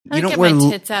might get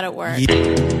my tits out at work.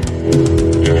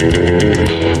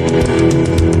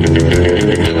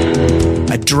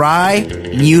 A dry,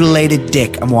 mutilated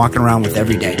dick I'm walking around with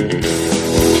every day.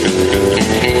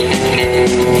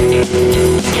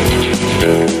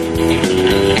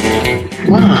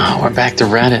 Wow, we're back to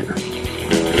Reddit.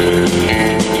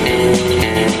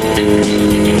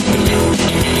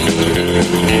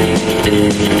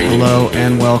 Hello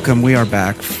and welcome. We are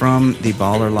back from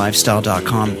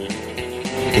theballerlifestyle.com.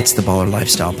 It's the Baller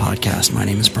Lifestyle Podcast. My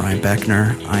name is Brian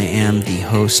Beckner. I am the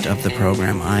host of the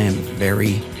program. I am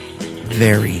very,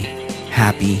 very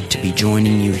happy to be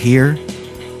joining you here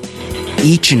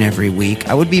each and every week.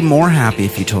 I would be more happy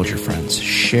if you told your friends.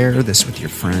 Share this with your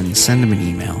friends. Send them an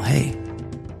email. Hey,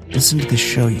 listen to this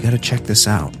show. You got to check this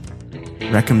out.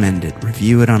 Recommend it.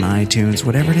 Review it on iTunes.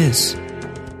 Whatever it is.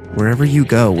 Wherever you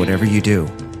go, whatever you do,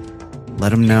 let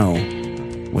them know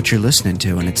what you're listening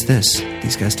to. And it's this.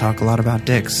 These guys talk a lot about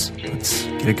dicks. Let's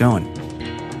get it going.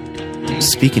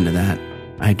 Speaking of that,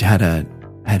 I had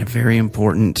a very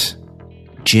important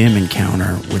gym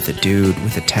encounter with a dude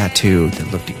with a tattoo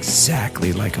that looked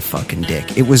exactly like a fucking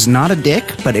dick. It was not a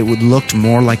dick, but it would looked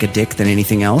more like a dick than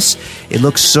anything else. It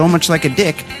looked so much like a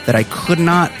dick that I could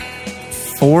not,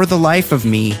 for the life of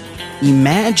me,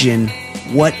 imagine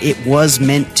what it was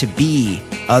meant to be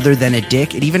other than a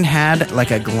dick. It even had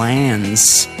like a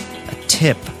glans, a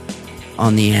tip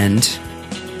on the end,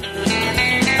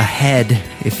 a head,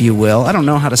 if you will. I don't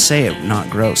know how to say it, not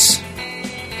gross.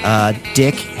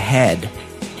 Dick head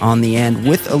on the end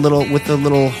with a little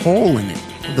hole in it,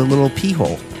 with a little pee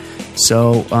hole.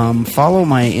 So follow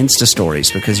my Insta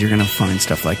stories because you're going to find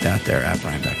stuff like that there at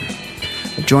Brian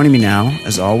Beckner. Joining me now,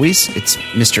 as always, it's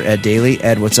Mr. Ed Daly.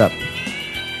 Ed, what's up?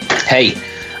 Hey,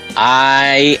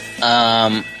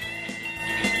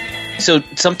 so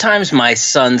sometimes my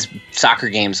son's soccer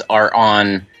games are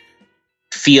on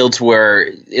fields where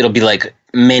it'll be like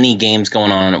many games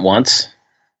going on at once,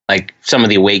 like some of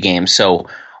the away games. So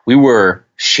we were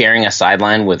sharing a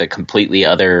sideline with a completely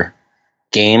other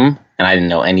game, and I didn't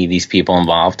know any of these people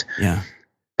involved. Yeah.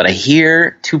 But I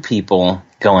hear two people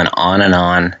going on and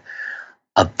on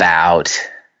about,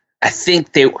 I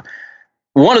think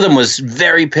one of them was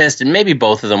very pissed, and maybe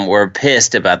both of them were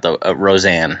pissed about the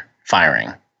Roseanne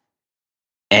firing.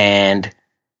 And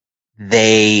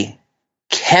they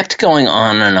kept going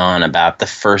on and on about the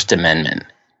First Amendment.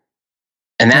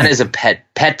 And that is a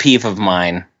pet peeve of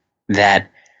mine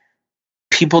that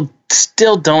people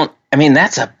still don't. I mean,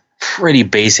 that's a pretty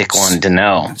basic one to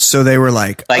know. So they were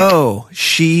like oh,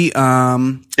 she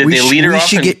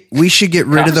we should get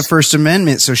rid of the First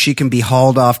Amendment so she can be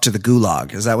hauled off to the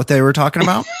gulag. Is that what they were talking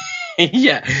about?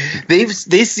 Yeah. They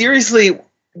seriously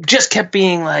just kept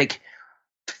being like,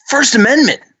 First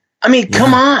Amendment. I mean,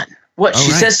 come on. What,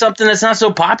 she says something that's not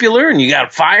so popular and you got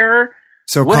to fire her?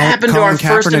 So what happened to our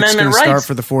First Amendment rights? Start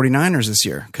for the 49ers this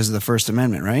year because of the First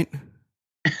Amendment, right?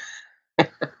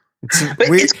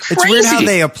 It's weird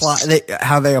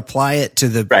how they apply it to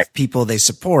the people they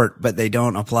support, but they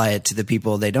don't apply it to the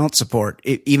people they don't support,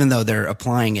 even though they're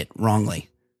applying it wrongly.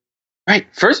 Right.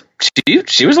 First,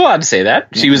 she was allowed to say that.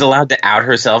 Yeah. She was allowed to out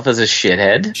herself as a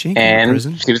shithead,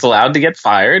 and she was allowed to get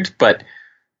fired, but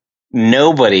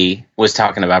nobody was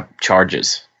talking about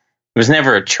charges. It was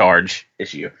never a charge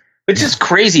issue, which is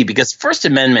crazy because First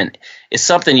Amendment is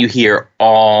something you hear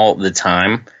all the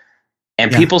time. And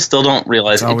people still don't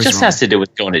realize it just has to do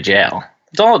with going to jail.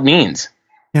 That's all it means.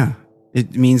 Yeah.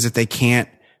 It means that they can't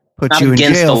put you in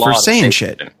jail for saying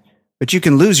shit. But you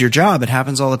can lose your job. It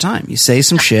happens all the time. You say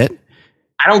some shit.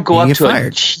 I don't go up to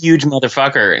a huge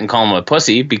mototherfucker and call him a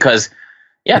pussy because,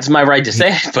 it's my right to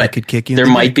say it, but could kick you there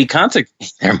might be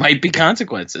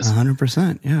consequences.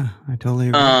 100%. Yeah, I totally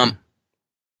agree. And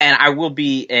I will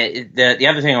be the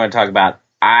other thing I want to talk about.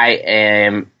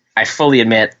 I fully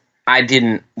admit I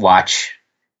didn't watch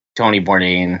Tony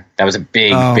Bourdain. That was a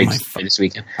big story this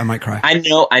weekend. I might cry. I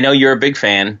know you're a big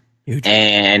fan. Huge.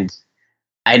 And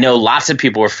I know lots of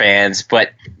people were fans,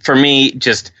 but for me,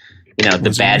 just,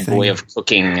 the bad boy of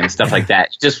cooking and stuff like that,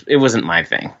 it wasn't my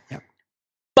thing. Yeah.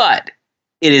 But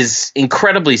it is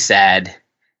incredibly sad.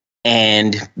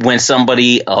 And when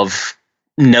somebody of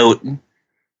note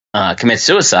commits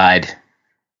suicide,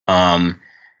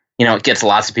 it gets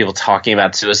lots of people talking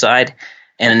about suicide.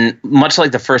 And much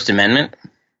like the First Amendment,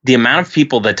 the amount of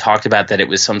people that talked about that it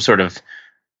was some sort of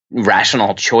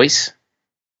rational choice,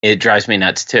 it drives me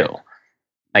nuts too.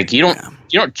 Like you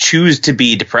don't choose to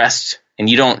be depressed, and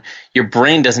your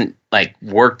brain doesn't like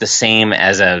work the same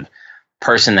as a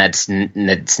person that's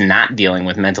not dealing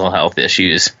with mental health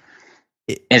issues.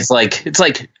 It's like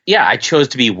I chose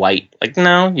to be white. Like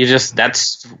no,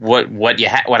 that's what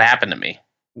happened to me.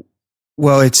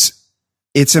 Well, it's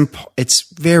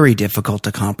very difficult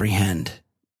to comprehend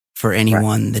for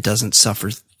anyone that doesn't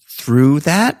suffer through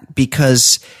that,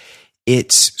 because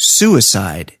it's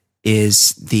suicide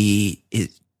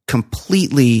it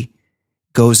completely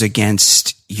goes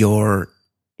against your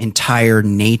entire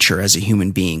nature as a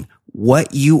human being.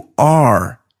 What you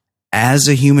are as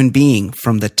a human being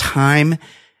from the time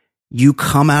you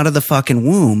come out of the fucking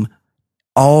womb,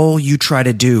 all you try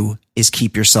to do is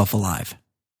keep yourself alive.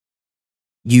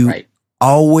 You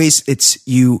always,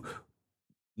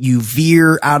 you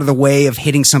veer out of the way of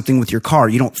hitting something with your car.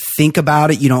 You don't think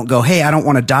about it. You don't go, hey, I don't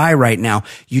want to die right now.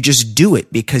 You just do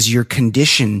it because you're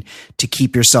conditioned to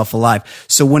keep yourself alive.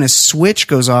 So when a switch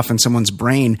goes off in someone's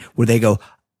brain where they go,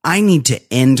 I need to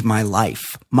end my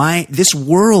life. This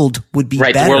world would be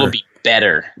better. The world would be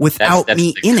better without that's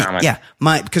me the in comment. it. Yeah.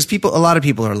 Because a lot of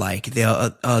people are like,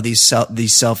 these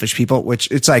selfish people,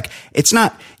 which it's like, it's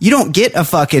not, you don't get a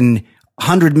fucking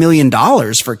 $100 million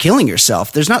for killing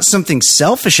yourself. There's not something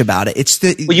selfish about it. It's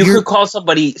you could call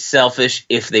somebody selfish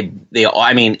if they,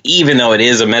 I mean, even though it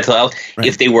is a mental health,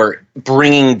 if they were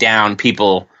bringing down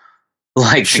people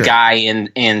like the guy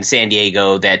in San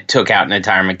Diego that took out an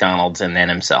entire McDonald's and then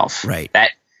himself. Right.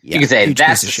 You could say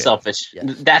that's a selfish. Yeah.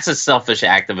 That's a selfish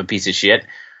act of a piece of shit,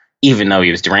 even though he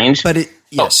was deranged. But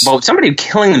but somebody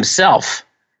killing themselves,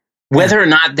 whether or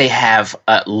not they have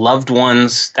loved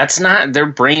ones, that's not, their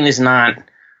brain is not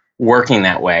working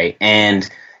that way. And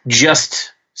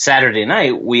just Saturday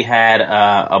night, we had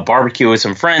a barbecue with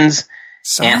some friends.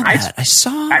 I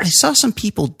saw some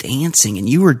people dancing, and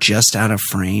you were just out of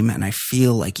frame, and I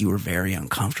feel like you were very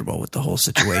uncomfortable with the whole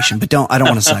situation. But I don't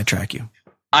want to sidetrack you.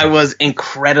 I was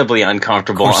incredibly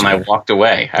uncomfortable, and I walked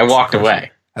away.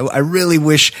 I really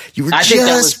wish you were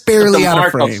just barely out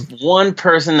of frame. One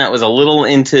person that was a little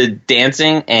into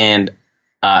dancing, and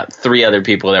 3 other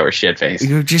people that were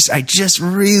shit-faced. I just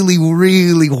really,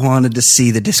 really wanted to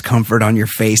see the discomfort on your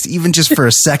face, even just for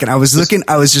a second. I was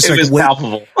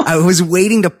palpable. I was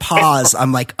waiting to pause.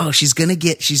 I'm like, oh, she's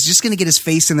just gonna get his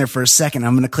face in there for a second.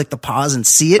 I'm gonna click the pause and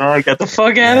see it. Oh, get the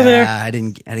fuck out of there. I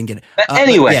didn't get it.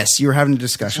 Anyway, yes, you were having a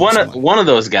discussion. One of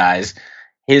those guys,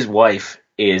 his wife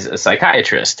is a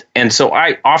psychiatrist, and so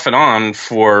I off and on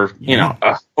for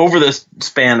over the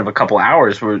span of a couple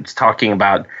hours, we're talking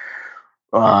about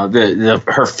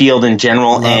her field in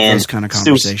general and those kind of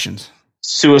conversations,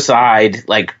 suicide,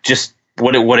 like just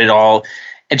what it all.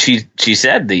 And she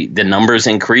said the numbers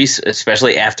increase,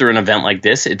 especially after an event like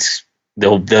this.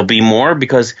 There'll be more,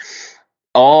 because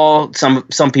all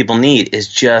some people need is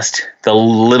just the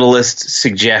littlest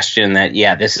suggestion that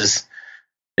this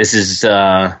is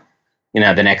the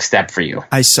next step for you.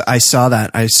 I saw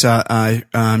that.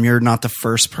 You're not the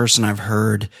first person I've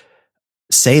heard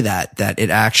say that it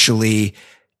actually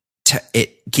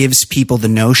it gives people the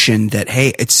notion that,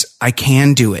 hey, I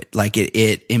can do it. Like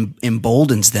it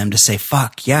emboldens them to say,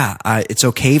 fuck yeah, it's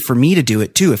okay for me to do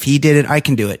it too. If he did it, I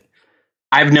can do it.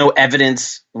 I have no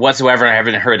evidence whatsoever. I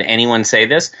haven't heard anyone say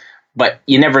this, but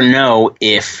you never know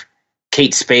if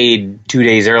Kate Spade 2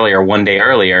 days earlier, 1 day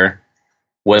earlier,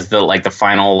 was the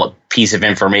final piece of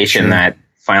information that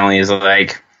finally is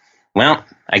like, well,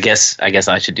 I guess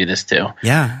I should do this too.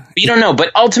 Yeah. But you don't know.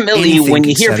 But ultimately, when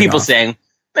you hear people saying,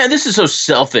 man, this is so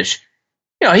selfish.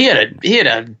 He had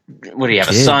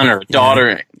a son or a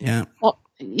daughter? Yeah. Well,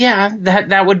 yeah,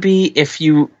 that would be if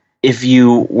you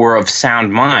were of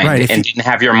sound mind and didn't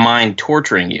have your mind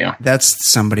torturing you.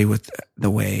 That's somebody with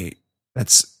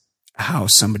that's how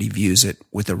somebody views it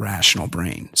with a rational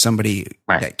brain. Somebody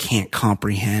that can't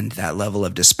comprehend that level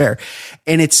of despair.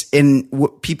 And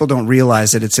what people don't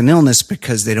realize that it's an illness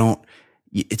because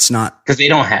it's not because they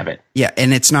don't have it. Yeah.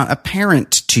 And it's not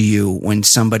apparent to you when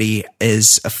somebody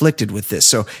is afflicted with this.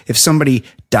 So if somebody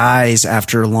dies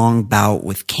after a long bout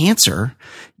with cancer,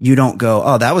 you don't go,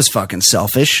 oh, that was fucking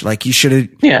selfish. Like you should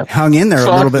have hung in there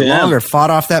a little bit longer, fought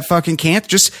off that fucking cancer.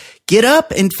 Just get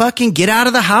up and fucking get out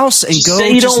of the house and go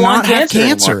just not have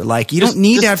cancer. Anymore. Like you don't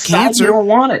need to have cancer. You don't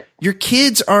want it. Your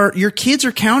kids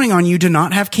are counting on you to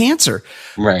not have cancer.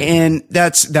 Right. And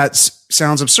that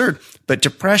sounds absurd, but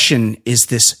depression is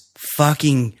this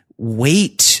fucking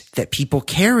weight that people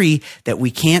carry that we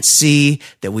can't see,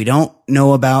 that we don't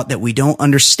know about, that we don't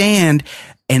understand.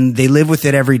 And they live with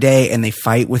it every day and they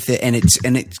fight with it. And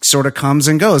it sort of comes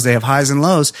and goes. They have highs and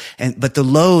lows. But the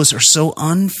lows are so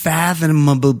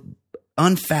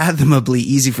unfathomably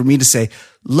easy for me to say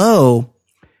low,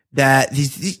 that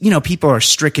these, people are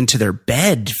stricken to their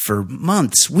bed for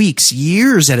months, weeks,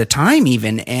 years at a time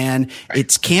even, and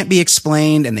it can't be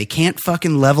explained, and they can't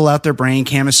fucking level out their brain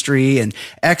chemistry and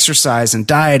exercise and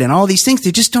diet and all these things.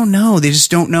 They just don't know. They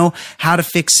just don't know how to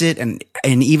fix it and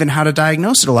even how to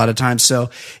diagnose it a lot of times. So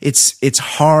it's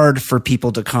hard for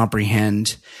people to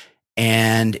comprehend,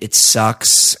 and it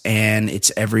sucks, and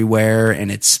it's everywhere,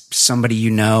 and it's somebody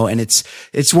and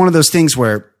it's one of those things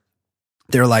where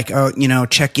they're like, oh,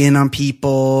 check in on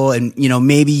people, and,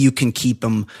 maybe you can keep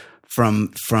them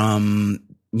from,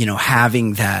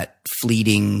 having that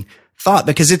fleeting thought,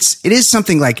 because it is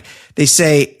something like they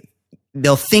say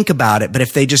they'll think about it, but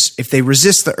if they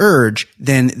resist the urge,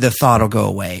 then the thought will go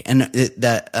away. And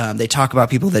they talk about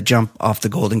people that jump off the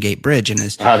Golden Gate Bridge, and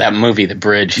that movie, The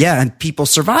Bridge. Yeah. And people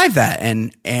survive that.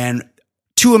 And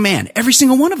to a man, every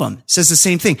single one of them says the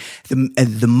same thing.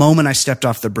 The moment I stepped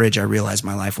off the bridge, I realized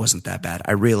my life wasn't that bad.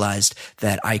 I realized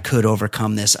that I could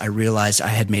overcome this. I realized I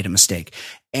had made a mistake.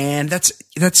 And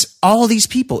that's all these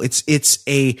people. It's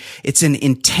an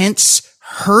intense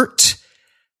hurt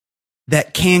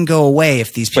that can go away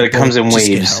if these people but it comes in waves.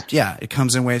 Get helped. Yeah, it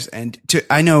comes in waves. And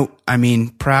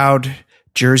proud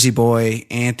Jersey boy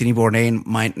Anthony Bourdain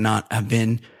might not have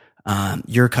been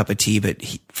your cup of tea, but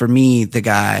for me, the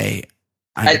guy,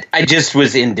 I just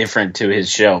was indifferent to his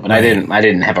show, but right. I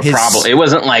didn't have a problem. It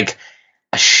wasn't like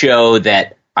a show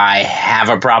that I have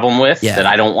a problem with, that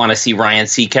I don't want to see Ryan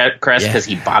Seacrest because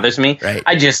he bothers me. Right.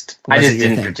 I just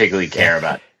didn't particularly care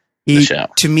about the show.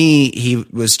 To me, I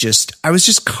was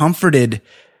just comforted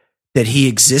that he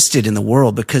existed in the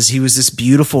world, because he was this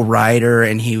beautiful writer,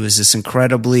 and he was this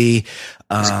incredibly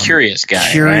curious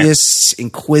guy, right?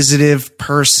 Inquisitive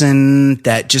person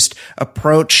that just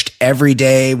approached every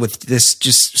day with this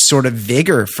just sort of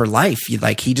vigor for life.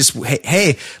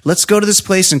 Hey, let's go to this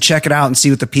place and check it out and see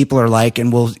what the people are like,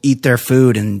 and we'll eat their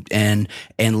food and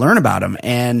learn about them.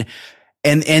 And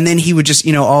then he would just,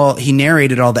 he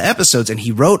narrated all the episodes, and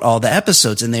he wrote all the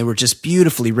episodes, and they were just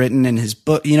beautifully written in his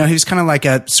book. He was kind of like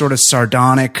a sort of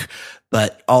sardonic,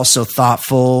 but also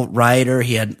thoughtful writer.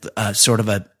 He had sort of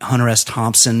a Hunter S.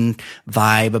 Thompson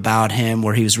vibe about him,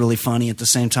 where he was really funny at the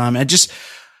same time. I just,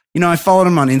 I followed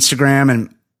him on Instagram,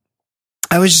 and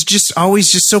I was just always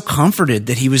just so comforted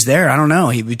that he was there. I don't know.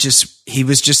 He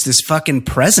was just this fucking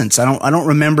presence. I don't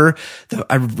remember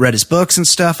I read his books and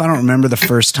stuff. I don't remember the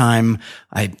first time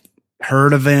I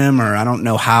heard of him, or I don't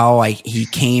know how he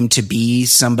came to be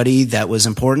somebody that was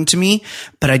important to me,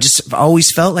 but I just always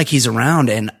felt like he's around.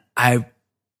 And I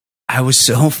was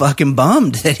so fucking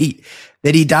bummed that he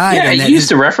died. Yeah. And you used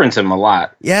to reference him a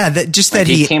lot. Yeah. That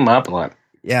he came up a lot.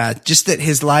 Yeah, just that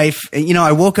his life,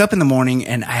 I woke up in the morning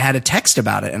and I had a text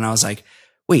about it, and I was like,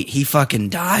 wait, he fucking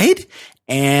died?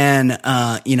 And,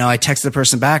 I texted the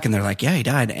person back, and they're like, yeah, he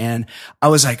died. And I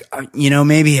was like,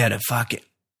 maybe he had a fucking,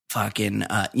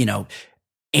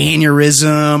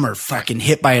 aneurysm, or fucking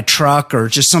hit by a truck, or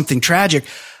just something tragic.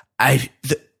 I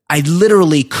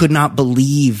literally could not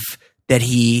believe that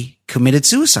he committed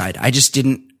suicide.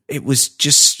 It was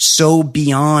just so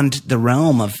beyond the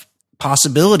realm of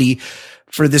possibility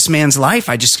for this man's life.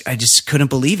 I just couldn't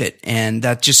believe it. And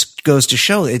that just goes to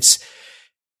show it's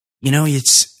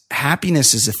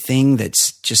happiness is a thing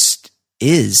that's just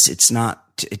it's not,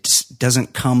 it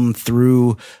doesn't come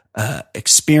through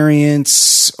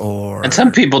experience and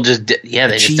some people just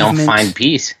don't find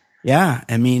peace. Yeah.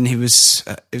 I mean, it's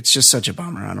just such a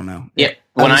bummer. I don't know. Yeah.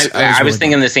 I was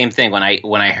thinking the same thing when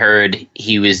I heard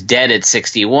he was dead at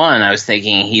 61, I was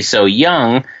thinking he's so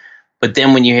young, but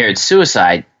then when you hear it's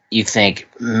suicide, you think,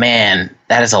 man,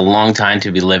 that is a long time to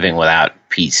be living without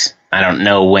peace. I don't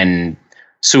know when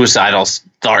suicidal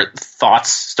thoughts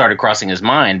started crossing his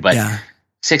mind, but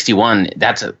 61,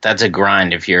 that's a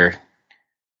grind if you're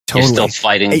still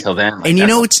fighting until then. And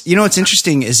what's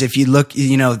interesting is if you look,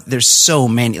 there's so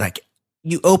many, like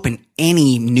you open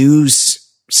any news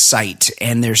site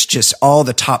and there's just all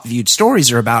the top viewed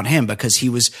stories are about him, because he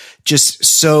was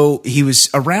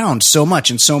around so much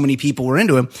and so many people were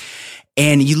into him.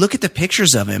 And you look at the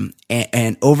pictures of him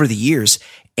and over the years,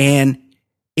 and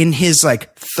in his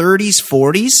like 30s,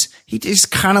 40s, he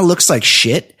just kind of looks like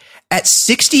shit. At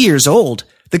 60 years old,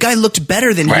 the guy looked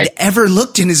better than he'd ever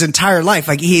looked in his entire life.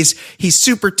 Like he's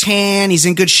super tan. He's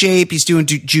in good shape. He's doing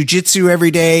jujitsu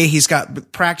every day. He's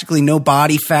got practically no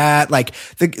body fat. Like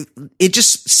it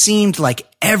just seemed like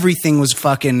everything was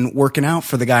fucking working out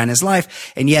for the guy in his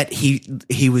life. And yet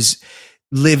he was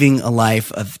living a life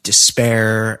of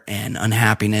despair and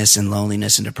unhappiness and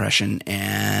loneliness and depression.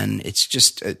 And it's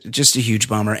just a huge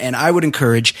bummer. And I would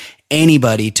encourage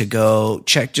anybody to go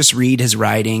just read his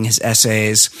writing, his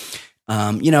essays,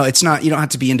 It's not, you don't have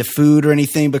to be into food or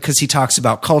anything because he talks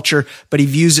about culture, but he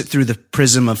views it through the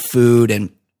prism of food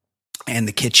and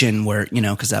the kitchen where,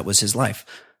 cause that was his life.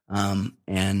 And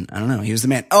I don't know, he was the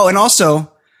man. Oh, and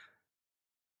also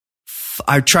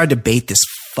I tried to bait this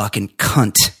fucking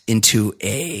cunt into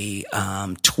a,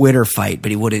 Twitter fight,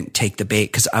 but he wouldn't take the bait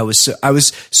cause I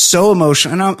was so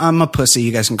emotional, and I'm a pussy.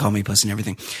 You guys can call me pussy and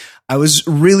everything. I was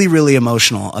really, really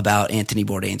emotional about Anthony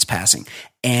Bourdain's passing.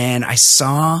 And I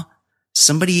saw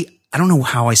somebody, I don't know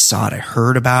how I saw it. I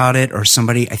heard about it, or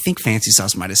somebody, I think Fancy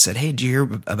Sauce might have said, "Hey, did you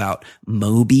hear about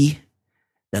Moby?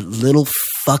 That little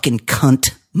fucking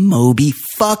cunt, Moby.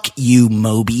 Fuck you,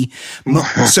 Moby."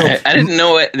 So I didn't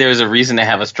know there was a reason to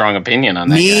have a strong opinion on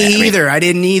that. Me either. I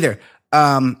didn't either.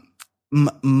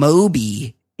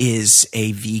 Moby is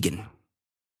a vegan.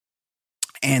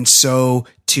 And so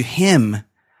to him,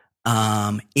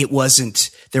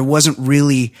 there wasn't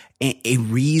really a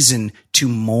reason to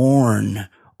mourn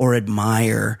or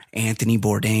admire Anthony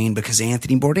Bourdain, because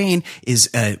Anthony Bourdain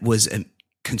was a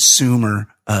consumer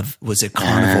was a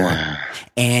carnivore,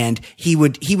 and he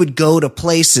would go to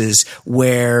places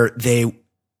where they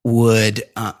would,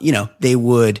 they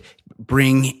would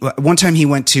bring, one time he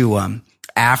went to,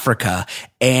 Africa,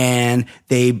 and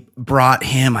they brought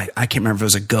him, I can't remember if it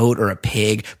was a goat or a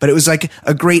pig, but it was like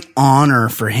a great honor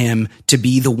for him to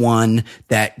be the one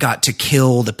that got to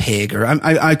kill the pig. Or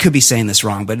I could be saying this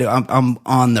wrong, but I'm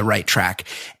on the right track.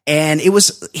 And it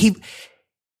was,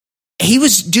 he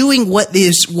was doing what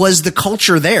was the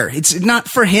culture there. It's not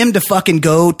for him to fucking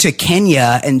go to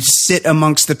Kenya and sit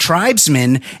amongst the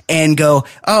tribesmen and go,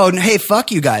 "Oh, hey,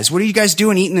 fuck you guys. What are you guys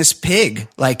doing eating this pig?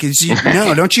 Like,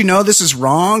 no, don't you know this is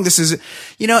wrong? This is,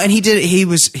 and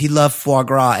he loved foie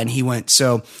gras, and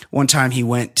so one time he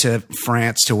went to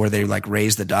France to where they like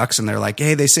raise the ducks, and they're like,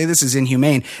 "Hey, they say this is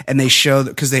inhumane." And they show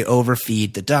that because they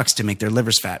overfeed the ducks to make their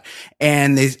livers fat.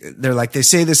 And they're like, "They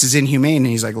say this is inhumane."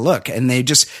 And he's like, "Look," and they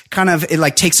just kind of, it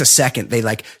like takes a second. They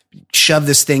like shove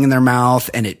this thing in their mouth,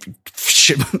 and it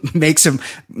makes them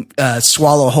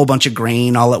swallow a whole bunch of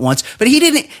grain all at once. But he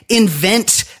didn't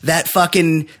invent that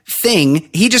fucking thing.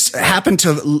 He just happened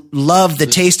to love the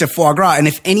taste of foie gras. And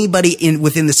if anybody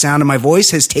within the sound of my voice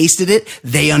has tasted it,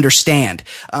 they understand.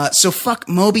 So fuck,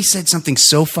 Moby said something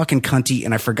so fucking cunty,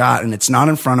 and I forgot, and it's not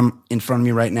in front of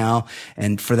me right now.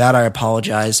 And for that, I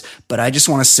apologize. But I just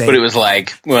want to say, but it was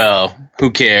like, well,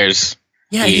 who cares?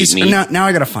 Yeah, now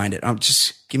I gotta find it.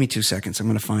 Just give me 2 seconds. I'm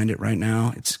gonna find it right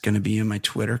now. It's gonna be in my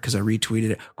Twitter because I retweeted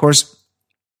it. Of course,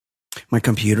 my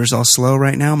computer's all slow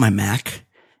right now, my Mac,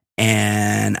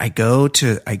 and I go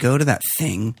to that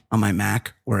thing on my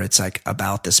Mac where it's like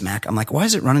about this Mac. I'm like, why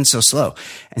is it running so slow?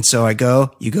 And so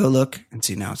you go look and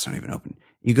see, now it's not even open.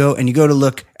 You go to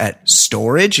look at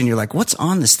storage, and you're like, what's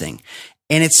on this thing?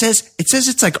 And it says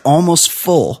it's like almost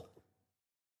full.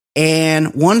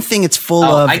 And one thing it's full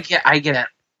of, I get it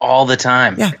all the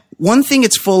time. Yeah. One thing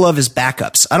it's full of is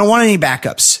backups. I don't want any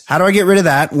backups. How do I get rid of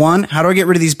that? One, how do I get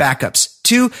rid of these backups?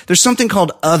 Two, there's something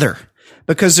called other,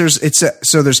 because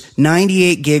there's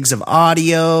 98 gigs of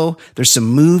audio. There's some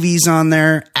movies on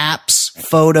there, apps,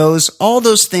 photos, all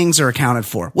those things are accounted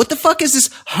for. What the fuck is this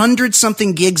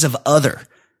 100-something gigs of other?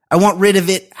 I want rid of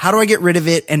it. How do I get rid of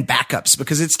it? And backups,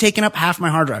 because it's taken up half my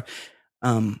hard drive.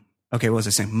 Okay, what was I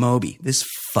saying? Moby, this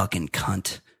fucking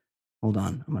cunt. Hold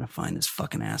on, I'm gonna find this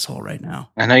fucking asshole right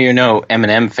now. I know you're no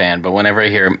Eminem fan, but whenever I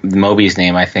hear Moby's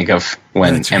name, I think of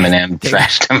when Eminem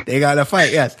trashed him. They got a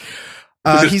fight, yes.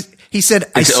 He said,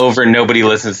 "It's over. Nobody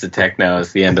listens to techno."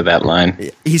 Is the end of that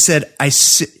line. He said,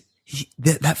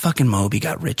 that fucking Moby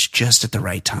got rich just at the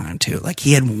right time too. Like,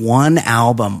 he had one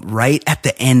album right at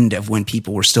the end of when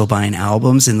people were still buying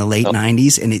albums in the late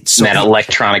 90s. And it's that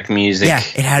electronic music. Yeah.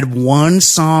 It had one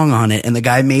song on it, and the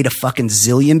guy made a fucking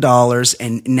 $1 zillion.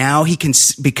 And now he can,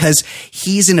 because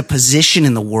he's in a position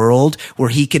in the world where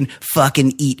he can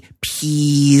fucking eat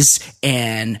peas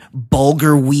and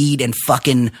bulgur wheat and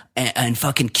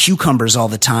fucking cucumbers all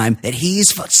the time, that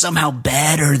he's somehow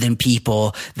better than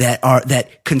people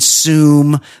that consume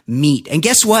meat. And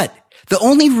guess what? The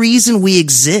only reason we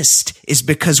exist is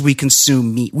because we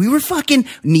consume meat. We were fucking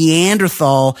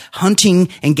Neanderthal hunting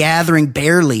and gathering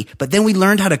barely, but then we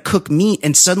learned how to cook meat,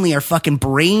 and suddenly our fucking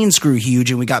brains grew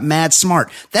huge and we got mad smart.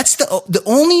 That's the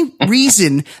only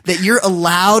reason that you're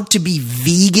allowed to be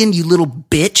vegan, you little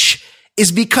bitch,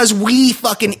 is because we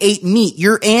fucking ate meat.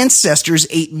 Your ancestors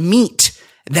ate meat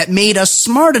that made us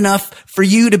smart enough for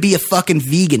you to be a fucking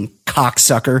vegan,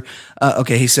 cocksucker.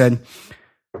 Okay, he said,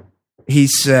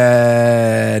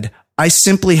 I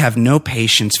simply have no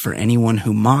patience for anyone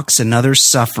who mocks another's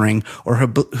suffering or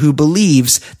who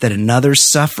believes that another's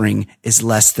suffering is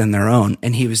less than their own.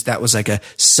 And that was like a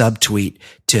subtweet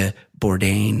to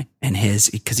Bourdain and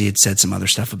because he had said some other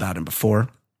stuff about him before.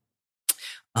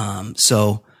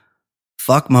 So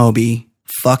fuck Moby.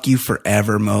 Fuck you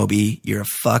forever, Moby. You're a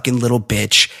fucking little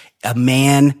bitch. A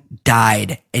man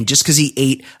died, and just because he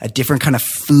ate a different kind of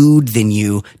food than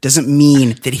you doesn't mean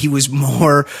that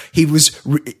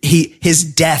his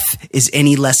death is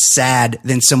any less sad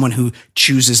than someone who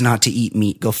chooses not to eat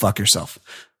meat. Go fuck yourself.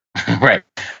 Right.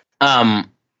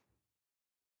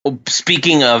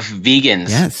 Speaking of vegans,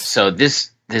 yes. So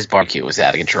this barbecue was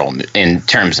out of control in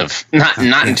terms of not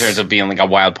in terms of being like a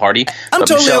wild party. I'm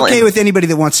totally okay with anybody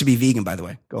that wants to be vegan, by the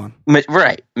way. Go on.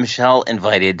 Right. Michelle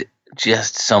invited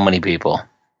just so many people,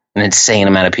 an insane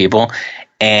amount of people.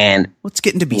 And it's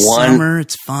getting to be summer.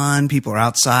 It's fun. People are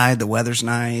outside. The weather's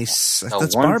nice.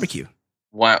 That's barbecue.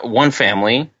 One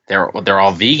family, they're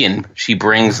all vegan. She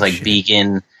brings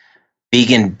vegan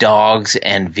dogs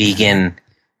and vegan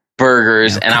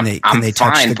burgers. Can they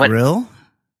touch fine, the grill?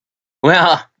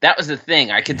 Well, that was the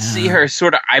thing. I could see her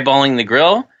sort of eyeballing the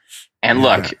grill. And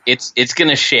look, it's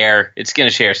gonna share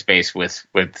space with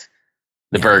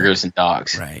the burgers and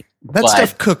dogs. Right. That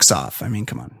stuff cooks off. I mean,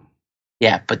 come on.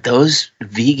 Yeah, but those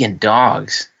vegan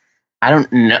dogs, I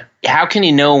don't know. How can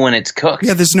you know when it's cooked?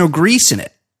 Yeah, there's no grease in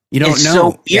it. You don't know. It's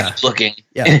so weird looking.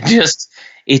 Yeah.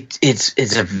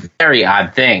 It's a very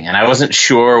odd thing, and I wasn't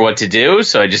sure what to do,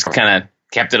 so I just kind of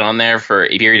kept it on there for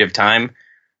a period of time,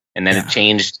 and then it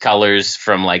changed colors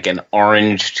from like an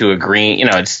orange to a green. You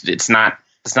know, it's not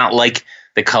like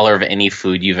the color of any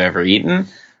food you've ever eaten.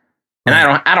 And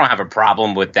I don't have a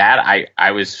problem with that.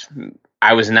 I was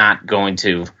not going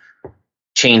to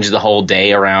change the whole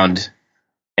day around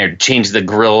or change the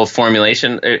grill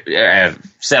formulation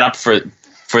set up for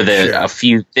a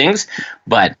few things,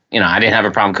 but I didn't have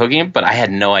a problem cooking it. But I had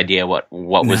no idea what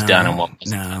was done and what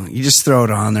wasn't. No, you just throw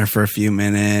it on there for a few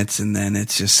minutes, and then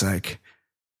it's just like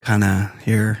kind of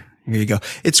here you go.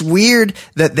 It's weird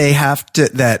that they have to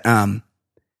that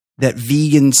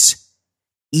vegans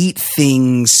eat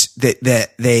things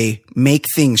that they make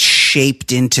things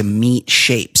shaped into meat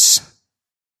shapes.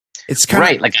 It's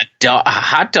kind of like a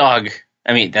hot dog.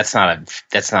 I mean, that's not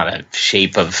a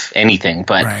shape of anything,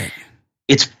 but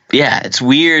it's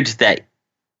weird that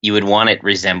you would want it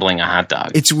resembling a hot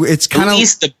dog. It's kind of at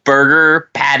least the burger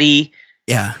patty,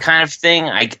 kind of thing.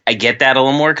 I get that a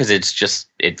little more because it's just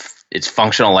it's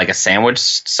functional like a sandwich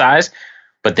size,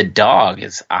 but the dog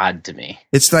is odd to me.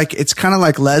 It's kind of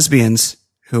like lesbians,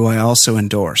 who I also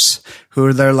endorse,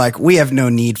 they're like, we have no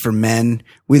need for men.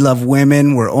 We love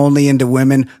women. We're only into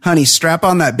women. Honey, strap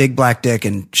on that big black dick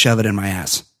and shove it in my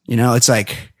ass. It's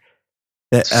like,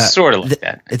 sort of like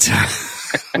that. It's,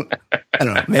 I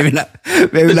don't know. Maybe not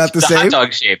the same. Hot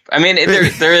dog shape. I mean,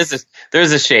 there is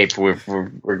a shape. We're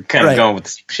kind of going with the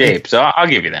same shape. So I'll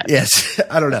give you that. Yes.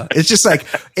 I don't know. It's just like,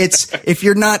 if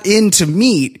you're not into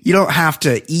meat, you don't have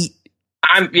to eat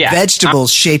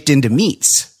vegetables shaped into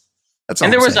meats.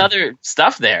 And there was other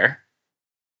stuff there.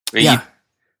 You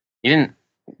didn't.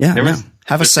 Yeah.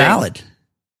 Have a salad.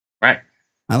 Right.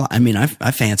 I mean, I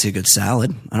fancy a good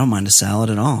salad. I don't mind a salad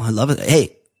at all. I love it.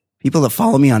 Hey, people that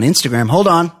follow me on Instagram, hold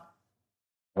on.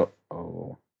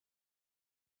 Uh-oh.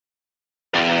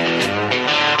 I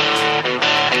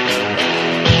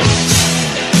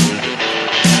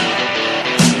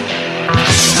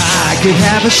could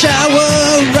have a shower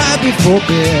right before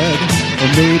bed. Or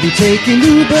maybe take an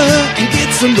Uber and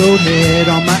get some roadhead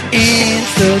on my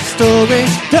Insta story.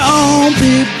 Don't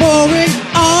be boring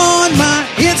on my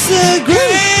Instagram.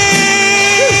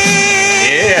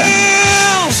 Yeah.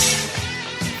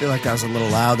 I feel like that was a little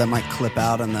loud. That might clip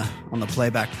out on the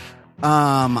playback.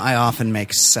 I often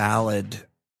make salad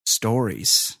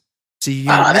stories. See,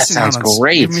 that sounds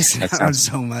great. You're missing out on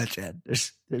so much, Ed.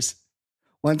 There's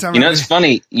one time. It's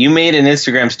funny. You made an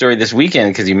Instagram story this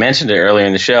weekend because you mentioned it earlier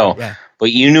in the show. Yeah.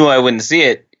 But you knew I wouldn't see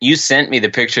it. You sent me the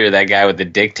picture of that guy with the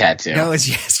dick tattoo. No, it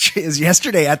was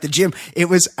yesterday at the gym.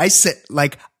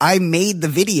 I made the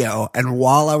video, and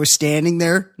while I was standing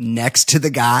there next to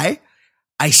the guy,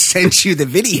 I sent you the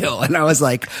video, and I was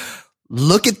like,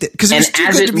 look at this. Because it was too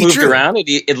good to be true. As it moved around,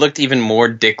 it looked even more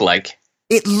dick-like.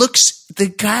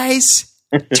 The guy's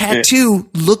tattoo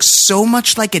looks so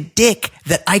much like a dick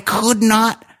that I could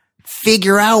not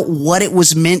figure out what it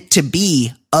was meant to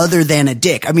be other than a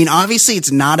dick. I mean, obviously it's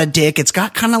not a dick. It's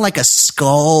got kind of like a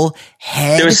skull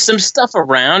head. There was some stuff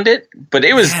around it, but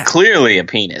it was clearly a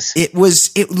penis. It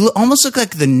almost looked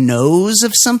like the nose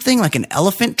of something, like an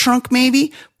elephant trunk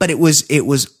maybe, but it was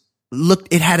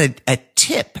looked, it had a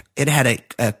tip. It had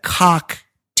a cock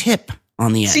tip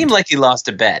on the end. Seemed like he lost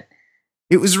a bet.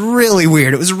 It was really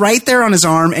weird. It was right there on his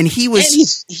arm, and he was... And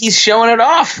he's showing it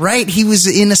off. Right. He was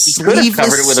in a sleeveless... He could have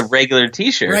covered it with a regular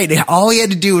T-shirt. Right. All he had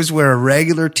to do was wear a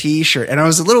regular T-shirt. And I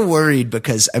was a little worried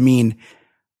because, I mean,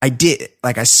 I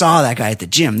saw that guy at the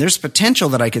gym. There's potential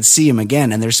that I could see him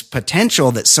again, and there's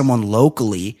potential that someone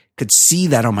locally could see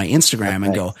that on my Instagram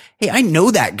and go, hey, I know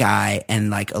that guy,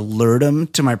 and like alert him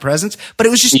to my presence. But it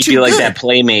was just too good. You'd be like that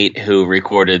playmate who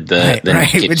recorded the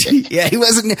right. Yeah, he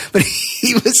wasn't, but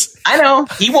he was. I know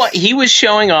he was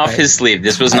showing off his sleeve.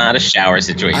 This was not a shower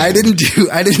situation. I didn't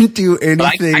do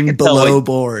anything below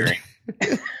board.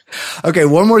 Okay,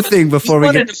 one more thing before he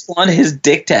wanted to flaunt his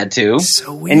dick tattoo,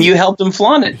 and you helped him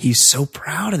flaunt it. He's so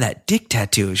proud of that dick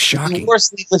tattoo. It's shocking. He wore a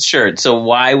sleeveless shirt, so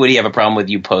why would he have a problem with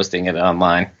you posting it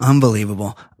online?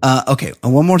 Unbelievable. Okay,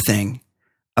 one more thing.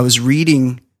 I was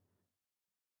reading,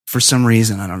 for some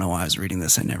reason, I don't know why I was reading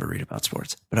this. I never read about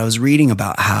sports, but I was reading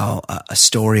about how a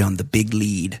story on The Big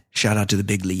Lead. Shout out to The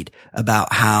Big Lead,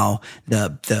 about how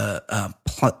the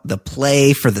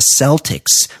play for the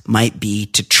Celtics might be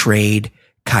to trade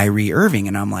Kyrie Irving.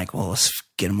 And I'm like, well, let's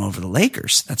get him over the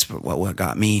Lakers. That's what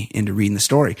got me into reading the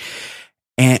story.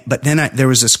 But then there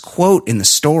was this quote in the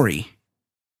story,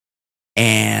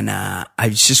 and I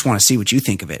just want to see what you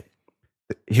think of it.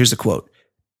 Here's the quote.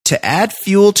 To add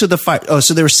fuel to the fire. Oh,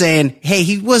 so they were saying, hey,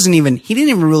 he didn't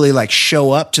even really like show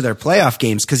up to their playoff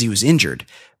games because he was injured.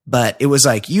 But it was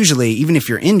like, usually, even if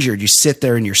you're injured, you sit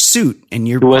there in your suit and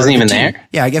you're. He wasn't even there?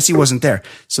 Yeah, I guess he wasn't there.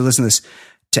 So listen to this.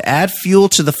 To add fuel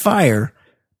to the fire,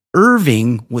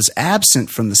 Irving was absent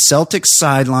from the Celtics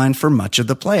sideline for much of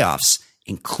the playoffs,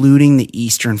 including the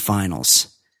Eastern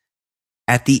Finals.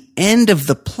 At the end of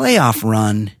the playoff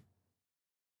run,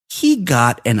 he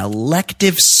got an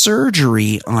elective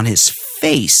surgery on his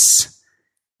face.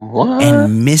 What?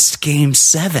 And missed Game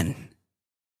 7.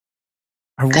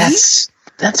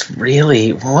 That's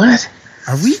really what?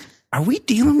 Are we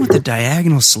dealing with a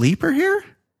diagonal sleeper here?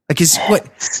 Like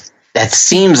That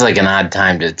seems like an odd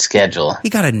time to schedule. He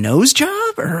got a nose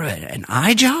job or an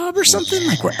eye job or something?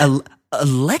 Like what?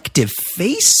 Elective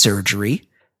face surgery?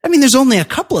 I mean, there's only a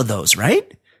couple of those, right?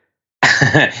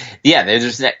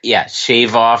 Yeah,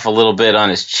 shave off a little bit on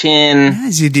his chin.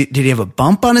 Yeah, did he have a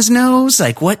bump on his nose?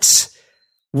 Like what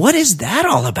is that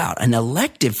all about? An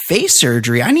elective face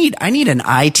surgery? I need an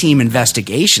I-team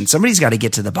investigation. Somebody's got to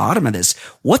get to the bottom of this.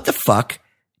 What the fuck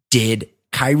did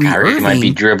Kyrie Irving might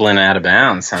be dribbling out of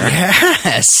bounds, huh?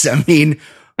 Yes. I mean,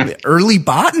 early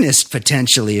botanist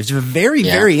potentially. It's a very,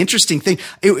 very interesting thing.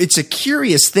 It's a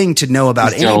curious thing to know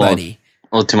about anybody.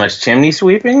 A little too much chimney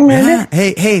sweeping, maybe?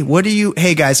 Yeah.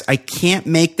 Hey guys, I can't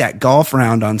make that golf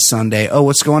round on Sunday. Oh,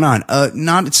 what's going on?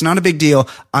 It's not a big deal.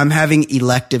 I'm having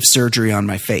elective surgery on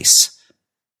my face.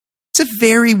 It's a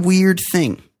very weird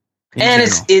thing.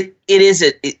 And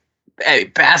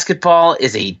basketball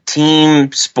is a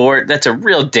team sport. That's a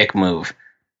real dick move.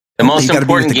 The most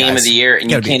important game of the year,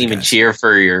 and you can't even cheer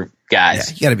for your guys.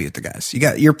 Yeah, you got to be with the guys.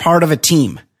 You're part of a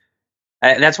team.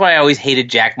 That's why I always hated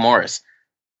Jack Morris.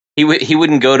 He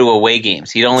wouldn't go to away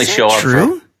games. He'd only show up.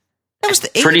 True. That was the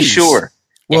 80s. Pretty sure.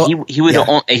 Well, yeah, he would.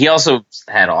 Yeah. He also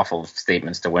had awful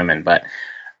statements to women, but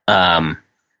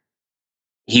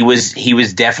he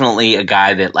was definitely a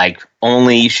guy that like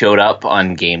only showed up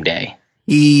on game day.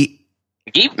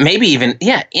 Maybe even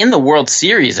in the World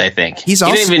Series, I think. He's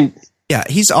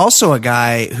also a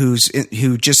guy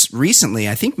who just recently,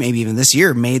 I think maybe even this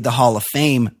year, made the Hall of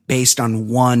Fame based on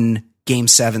one Game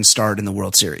 7 start in the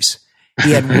World Series.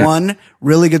 He had one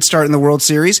really good start in the World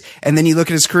Series, and then you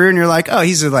look at his career and you're like, oh,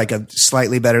 he's like a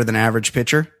slightly better than average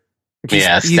pitcher.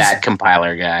 Stat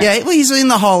compiler guy. Yeah, well, he's in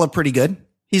the Hall of pretty good.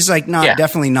 He's like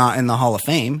definitely not in the Hall of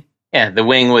Fame. Yeah, the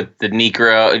wing with the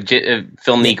Negro,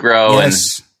 Phil Negro, and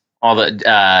all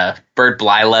the Bert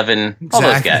Blyleven, all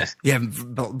those guys. Yeah,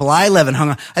 Blyleven hung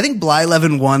on. I think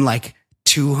Blyleven won like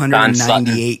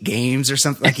 298 games or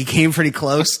something. Like he came pretty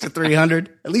close to 300.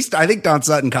 At least I think Don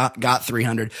Sutton got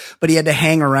 300, but he had to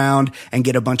hang around and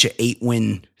get a bunch of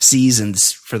 8-win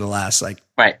seasons for the last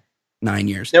 9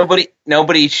 years.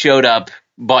 Nobody showed up,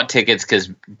 bought tickets because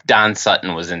Don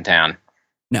Sutton was in town.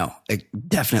 No,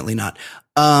 definitely not.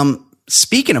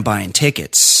 Speaking of buying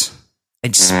tickets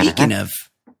and speaking of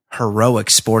heroic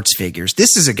sports figures,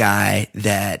 this is a guy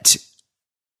that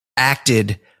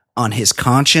acted on his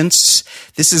conscience.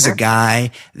 This is a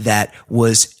guy that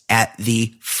was at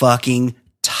the fucking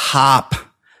top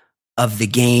of the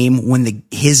game when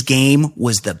his game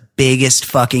was the biggest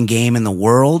fucking game in the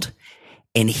world.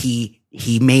 And he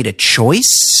made a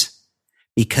choice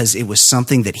because it was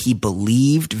something that he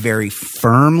believed very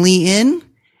firmly in.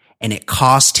 and it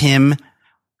cost him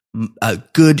a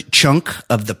good chunk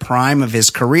of the prime of his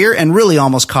career and really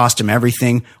almost cost him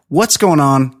everything. What's going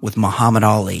on with Muhammad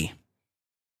Ali?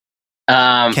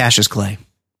 Cassius Clay.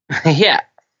 Yeah.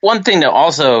 One thing to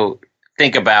also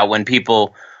think about when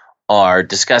people are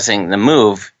discussing the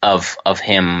move of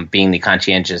him being the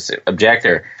conscientious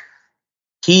objector,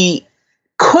 he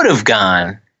could have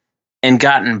gone and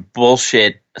gotten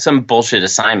some bullshit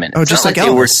assignment. Oh, just like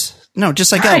Elvis.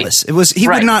 Just like Elvis. It was, he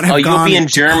would not have gone you'll be in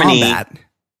Germany. Combat.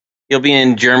 You'll be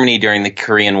in Germany during the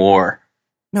Korean War.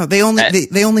 No, they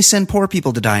only send poor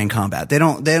people to die in combat. They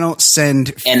don't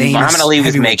send famous Muhammad Ali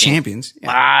was making champions.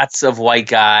 Yeah. Lots of white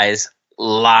guys,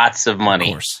 lots of money.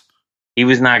 Of course. He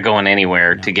was not going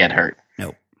anywhere to get hurt.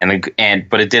 Nope.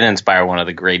 But it did inspire one of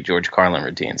the great George Carlin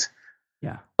routines.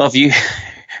 Yeah. Well, if you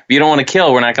don't want to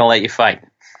kill, we're not going to let you fight.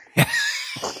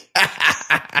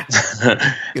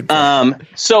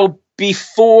 So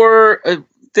before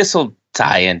this will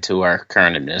tie into our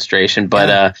current administration,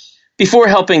 but before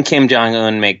helping Kim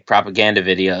Jong-un make propaganda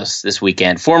videos this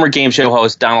weekend, former game show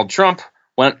host Donald Trump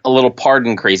went a little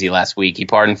pardon crazy last week. He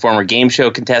pardoned former game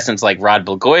show contestants like Rod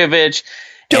Blagojevich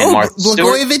and Martha Stewart.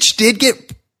 Blagojevich did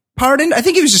get pardoned. I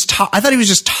think he was just. I thought he was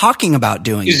just talking about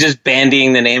doing. He was just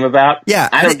bandying the name about. Yeah,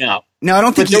 I don't know. No, I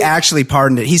don't think he actually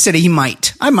pardoned it. He said he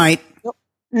might. I might.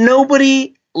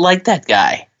 Nobody liked that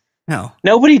guy. No,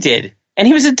 nobody did. And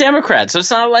he was a Democrat, so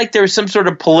it's not like there was some sort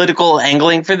of political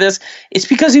angling for this. It's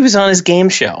because he was on his game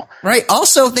show. Right.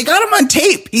 Also, they got him on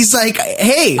tape. He's like,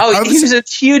 hey. Oh, he was a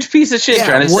huge piece of shit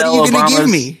trying to sell Obama's what are you going to give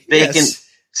me? Vacant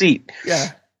seat.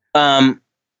 Yeah.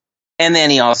 And then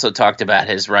he also talked about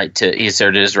he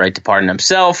asserted his right to pardon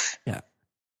himself. Yeah.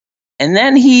 And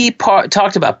then he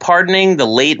talked about pardoning the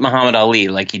late Muhammad Ali,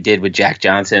 like he did with Jack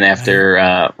Johnson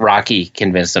after Rocky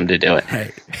convinced him to do it.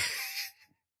 Right.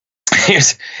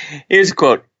 Here's a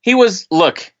quote. He was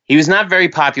not very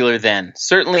popular then.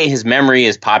 Certainly his memory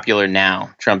is popular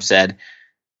now, Trump said.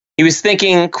 He was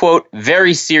thinking, quote,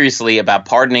 very seriously about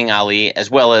pardoning Ali as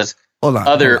well as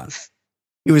other.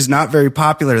 He was not very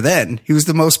popular then. He was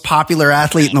the most popular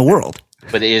athlete in the world.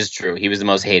 But it is true. He was the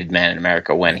most hated man in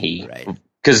America when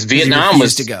because Vietnam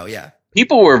was to go. Yeah.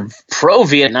 People were pro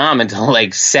Vietnam until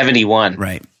like 71.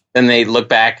 Right. Then they look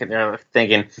back and they're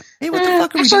thinking, hey, what the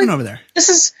fuck are we doing over there? This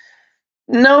is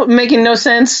making no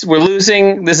sense. We're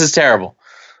losing. This is terrible.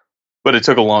 But it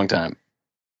took a long time.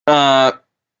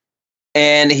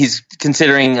 And he's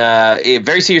considering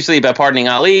very seriously about pardoning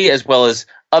Ali as well as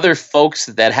other folks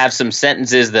that have some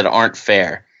sentences that aren't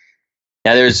fair.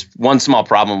 Now, there's one small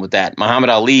problem with that. Muhammad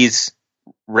Ali's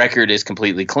record is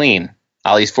completely clean.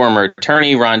 Ali's former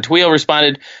attorney, Ron Tweel,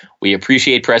 responded, "We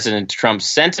appreciate President Trump's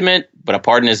sentiment, but a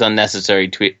pardon is unnecessary,"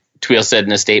 Tweel said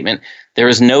in a statement. "There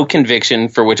is no conviction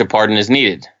for which a pardon is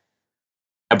needed."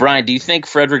 Now, Brian, do you think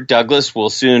Frederick Douglass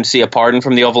will soon see a pardon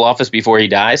from the Oval Office before he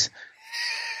dies?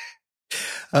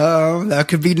 That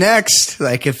could be next.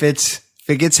 Like if it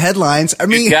gets headlines. I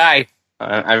mean, good guy.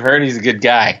 I've heard he's a good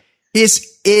guy.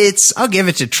 I'll give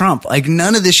it to Trump. Like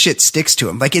none of this shit sticks to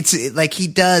him. Like it's like he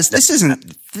does.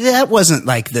 That wasn't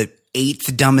like the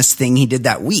 8th dumbest thing he did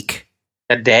that week.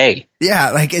 A day. Yeah.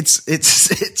 Like it's.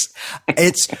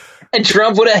 And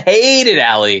Trump would have hated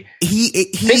Ali.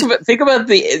 Think about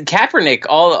the Kaepernick,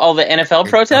 all the NFL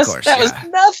protests. Course, that was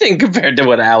nothing compared to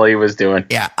what Ali was doing.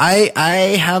 Yeah,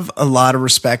 I have a lot of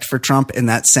respect for Trump in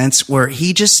that sense, where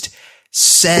he just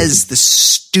says the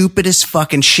stupidest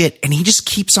fucking shit, and he just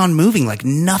keeps on moving. Like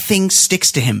nothing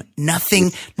sticks to him.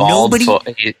 Nothing.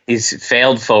 He's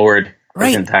failed forward.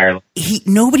 Right. Entirely.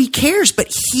 Nobody cares,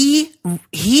 but he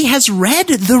has read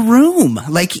the room.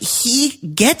 Like he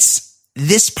gets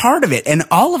this part of it, and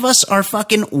all of us are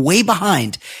fucking way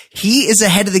behind. He is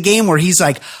ahead of the game where he's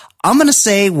like, I'm going to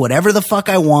say whatever the fuck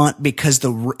I want because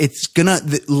it's going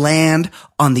to land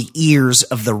on the ears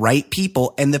of the right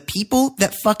people, and the people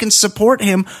that fucking support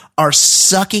him are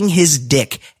sucking his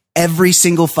dick every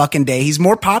single fucking day. He's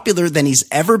more popular than he's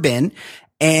ever been,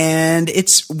 and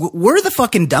we're the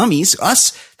fucking dummies,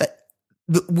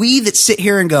 we that sit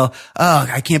here and go, oh,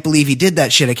 I can't believe he did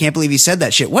that shit. I can't believe he said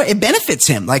that shit. What? It benefits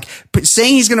him. Like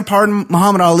saying he's going to pardon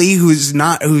Muhammad Ali, has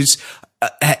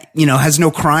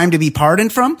no crime to be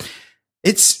pardoned from.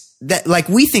 It's that like,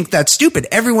 we think that's stupid.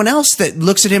 Everyone else that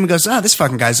looks at him and goes, oh, this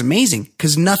fucking guy's amazing.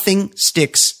 Cause nothing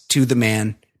sticks to the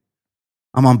man.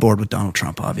 I'm on board with Donald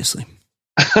Trump, obviously.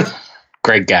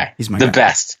 Great guy. He's the guy.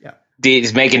 Best. Yeah.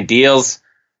 He's making deals.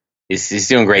 He's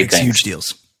doing great things. Huge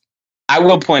deals. I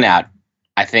will point out,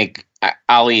 I think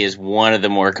Ali is one of the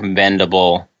more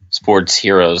commendable sports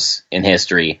heroes in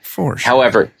history. For sure.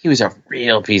 However, he was a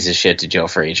real piece of shit to Joe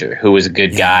Frazier, who was a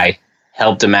good guy,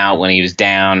 helped him out when he was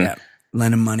down.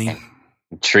 lend him money.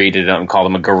 Treated him, called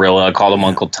him a gorilla, called him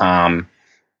Uncle Tom.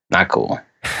 Not cool.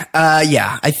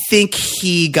 Yeah, I think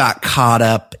he got caught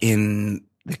up in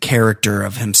the character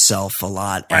of himself a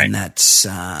lot, and that's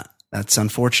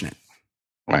unfortunate.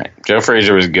 Right. Joe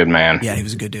Frazier was a good man. Yeah, he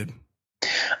was a good dude.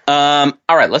 All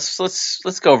right,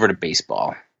 let's go over to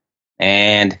baseball.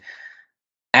 And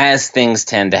as things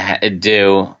tend to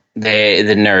do,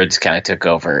 the nerds kind of took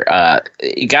over.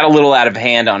 It got a little out of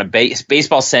hand on a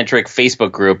baseball-centric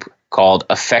Facebook group called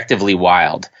Effectively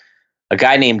Wild. A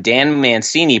guy named Dan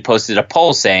Mancini posted a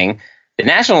poll saying the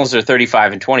Nationals are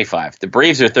 35-25, the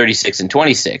Braves are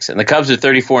 36-26, and the Cubs are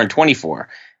 34-24.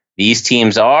 These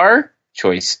teams are,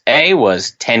 choice A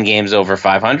was 10 games over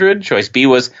 500, choice B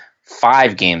was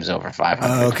 5 games over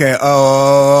 500. Okay.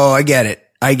 Oh, I get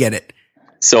it.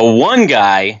 So one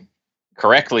guy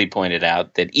correctly pointed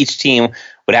out that each team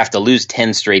would have to lose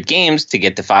 10 straight games to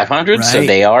get to 500, right. So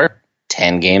they are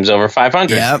 10 games over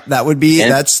 500. Yeah, that would be,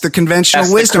 that's the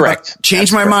conventional wisdom.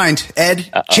 Change my mind, Ed.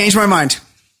 Uh-oh. Change my mind.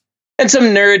 And some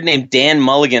nerd named Dan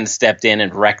Mulligan stepped in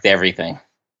and wrecked everything.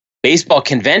 Baseball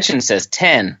convention says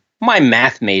 10. My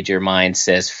math major mind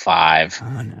says 5.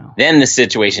 Oh, no. Then the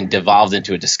situation devolved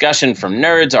into a discussion from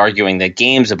nerds arguing that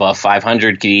games above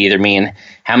 500 could either mean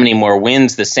how many more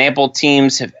wins the sample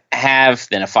teams have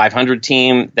than a 500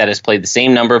 team that has played the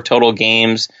same number of total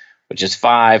games, which is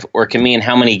 5, or it can mean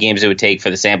how many games it would take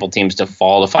for the sample teams to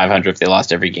fall to 500 if they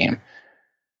lost every game.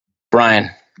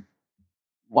 Brian,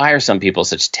 why are some people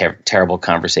such terrible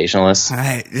conversationalists?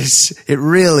 It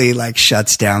really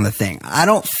shuts down the thing. I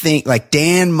don't think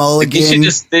Dan Mulligan.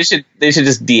 They should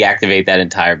just deactivate that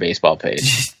entire baseball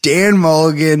page. Dan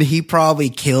Mulligan, he probably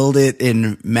killed it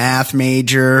in math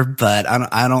major, but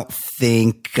I don't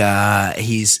think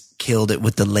he's killed it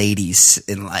with the ladies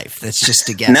in life. That's just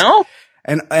a guess. No.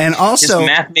 And also his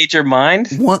math major mind.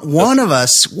 One of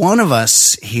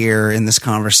us here in this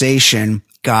conversation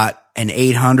got an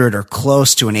 800 or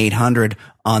close to an 800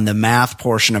 on the math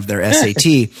portion of their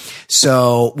SAT.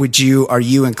 So are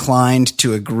you inclined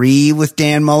to agree with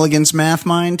Dan Mulligan's math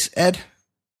mind, Ed?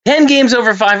 10 games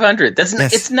over 500.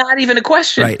 It's not even a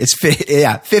question. Right. It's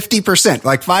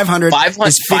 50%. 500 is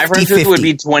 500 would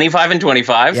be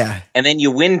 25-25. Yeah. And then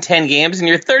you win 10 games and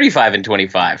you're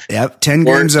 35-25. Yep. 10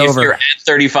 games over. If you're at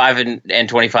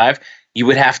 35-25, you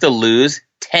would have to lose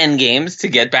 10 games to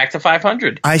get back to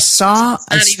 500. It's not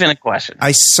even a question.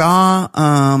 I saw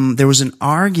there was an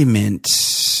argument.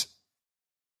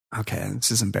 Okay,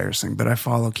 this is embarrassing, but I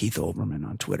follow Keith Olbermann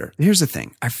on Twitter. Here's the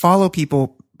thing. I follow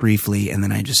people briefly and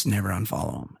then I just never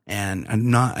unfollow them. And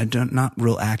I'm not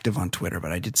real active on Twitter,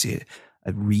 but I did see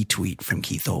a retweet from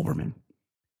Keith Olbermann.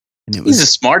 And he's a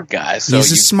smart guy. He's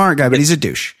a smart guy, but he's a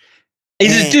douche.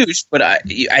 He's a douche, but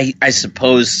I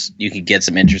suppose you could get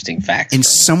some interesting facts. And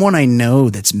someone I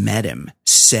know that's met him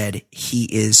said he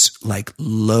is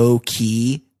low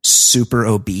key, super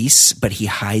obese, but he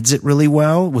hides it really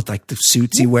well with the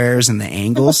suits he wears and the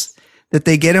angles that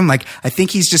they get him. I think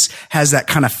he's just has that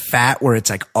kind of fat where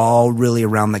it's all really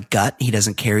around the gut. He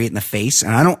doesn't carry it in the face.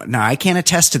 And I can't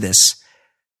attest to this,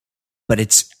 but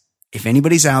if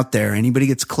anybody's out there, anybody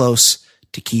gets close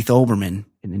to Keith Olbermann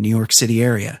in the New York City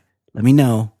area, let me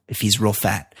know if he's real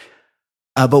fat.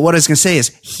 But what I was going to say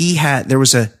is there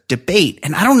was a debate,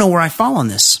 and I don't know where I fall on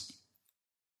this.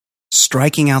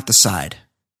 Striking out the side.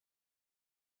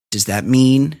 Does that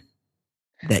mean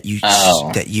that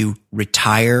you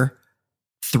retire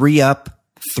 3 up,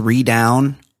 3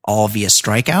 down, all via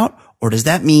strikeout? Or does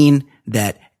that mean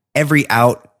that every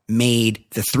out made,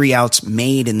 the 3 outs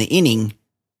made in the inning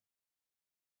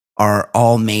are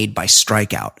all made by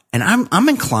strikeout? And I'm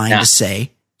inclined to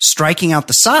say, striking out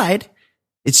the side,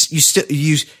 if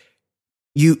you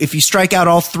strike out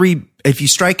all 3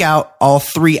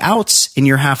 outs in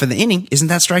your half of the inning, isn't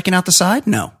that striking out the side?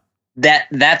 No.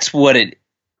 That's what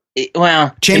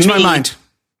change my mind.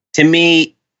 To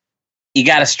me, you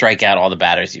got to strike out all the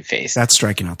batters you face. That's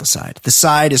striking out the side. The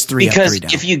side is 3 up, 3 down.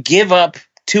 Because if you give up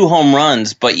 2 home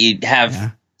runs, but you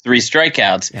have 3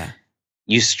 strikeouts,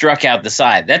 you struck out the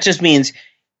side. That just means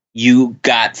you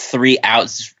got 3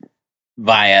 outs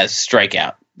via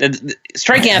strikeout.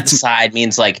 Striking out the side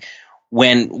means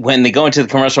when they go into the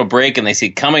commercial break and they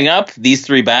see coming up these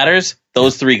 3 batters,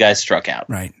 those 3 guys struck out.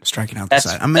 Right, striking out the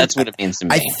side. That's what it means to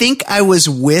me. I think I was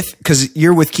because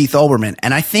you're with Keith Olbermann,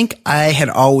 and I think I had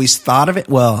always thought of it.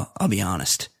 Well, I'll be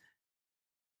honest.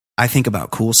 I think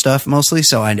about cool stuff mostly,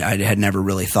 so I had never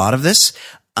really thought of this.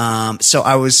 So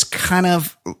I was kind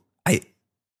of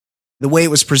the way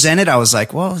it was presented, I was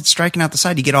like, well, it's striking out the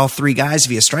side. You get all 3 guys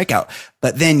via strikeout.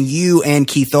 But then you and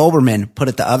Keith Olbermann put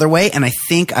it the other way. And I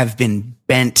think I've been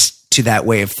bent to that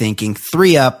way of thinking.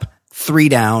 3 up, 3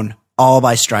 down, all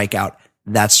by strikeout.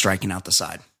 That's striking out the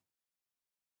side.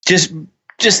 Just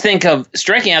think of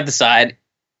striking out the side.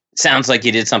 Sounds like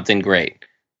you did something great.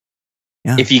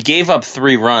 Yeah. If you gave up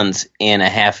 3 runs in a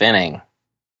half inning,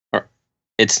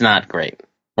 it's not great.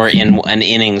 Or in an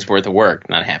inning's worth of work,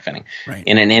 not a half inning. Right.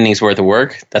 In an inning's worth of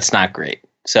work, that's not great.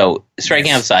 So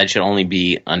striking outside should only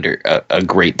be under a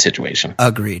great situation.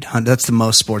 Agreed. That's the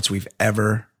most sports we've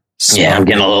ever seen. Yeah, I'm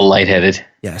getting a little lightheaded.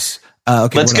 Yes.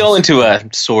 Okay. Let's go into a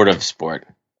sort of sport.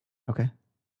 Okay.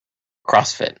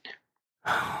 CrossFit.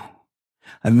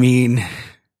 I mean,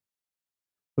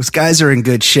 those guys are in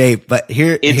good shape, but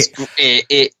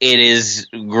it is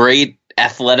great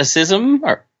athleticism,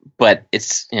 but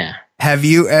it's Have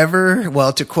you ever,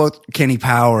 well, to quote Kenny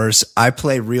Powers, I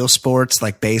play real sports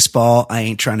like baseball. I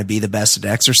ain't trying to be the best at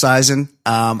exercising.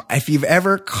 If you've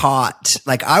ever caught,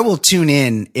 like, I will tune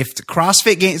in if the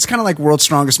CrossFit game, it's kind of like World's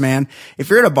Strongest Man. If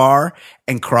you're at a bar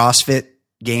and CrossFit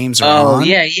games are on,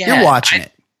 you're watching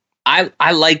it.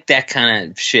 I like that kind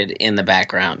of shit in the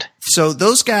background. So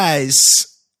those guys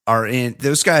are in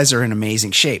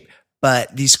amazing shape,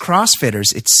 but these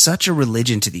CrossFitters, it's such a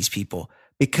religion to these people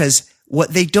because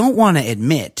what they don't want to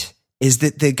admit is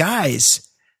that the guys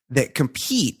that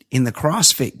compete in the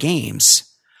CrossFit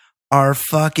games are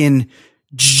fucking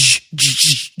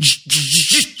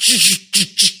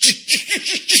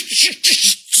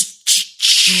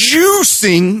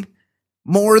juicing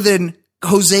more than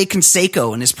Jose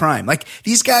Canseco in his prime. Like,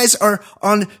 these guys are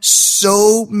on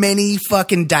so many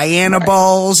fucking Diana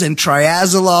balls and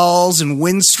triazolols and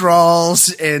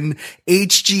Winstrals and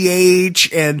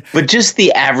HGH but just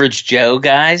the average Joe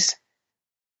guys.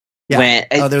 Yeah.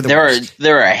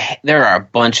 There are a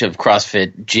bunch of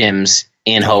CrossFit gyms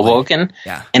in Hoboken.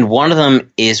 Yeah. And one of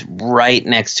them is right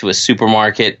next to a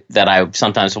supermarket that I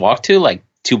sometimes walk to, like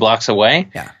 2 blocks away.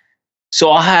 Yeah. So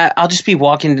I'll just be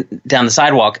walking down the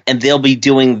sidewalk, and they'll be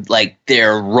doing like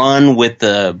their run with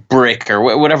the brick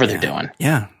or whatever they're doing.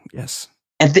 Yeah. Yes.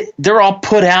 And they're all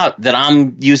put out that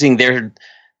I'm using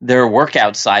their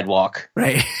workout sidewalk.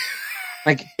 Right.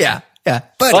 Like, yeah.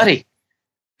 buddy.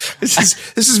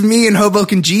 This is me and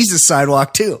Hoboken Jesus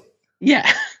sidewalk too. Yeah.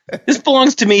 This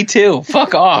belongs to me too.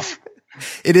 Fuck off.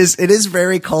 It is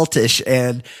very cultish,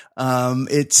 and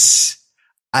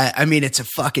I mean, it's a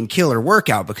fucking killer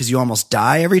workout because you almost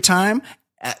die every time.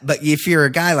 But if you're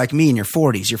a guy like me in your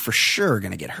 40s, you're for sure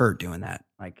going to get hurt doing that.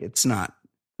 Like, it's not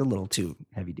a little too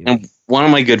heavy duty. And one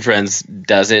of my good friends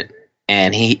does it,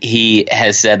 and he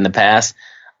has said in the past,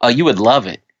 "Oh, you would love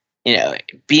it. You know,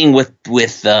 being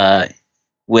with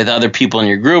other people in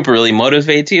your group really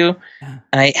motivates you." Yeah.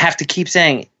 And I have to keep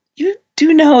saying, you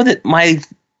do know that my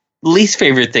least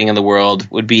favorite thing in the world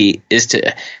is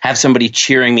to have somebody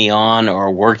cheering me on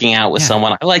or working out with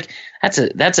someone. I like that's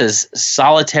as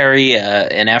solitary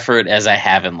an effort as I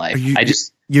have in life.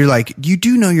 You're like, you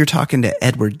do know you're talking to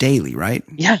Edward Daly, right?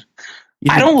 Yeah.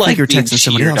 I don't like you're being texting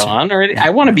somebody cheered else on, or I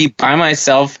want to be by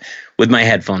myself with my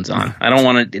headphones on. Yeah. I don't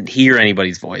want to hear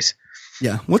anybody's voice.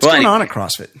 Yeah. What's going on at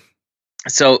CrossFit?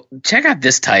 So check out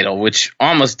this title, which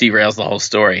almost derails the whole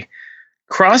story.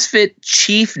 CrossFit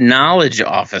Chief Knowledge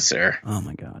Officer. Oh,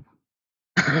 my God.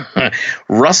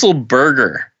 Russell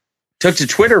Berger took to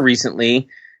Twitter recently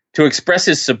to express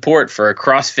his support for a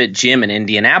CrossFit gym in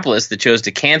Indianapolis that chose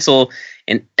to cancel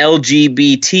an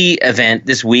LGBT event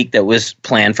this week that was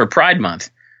planned for Pride Month.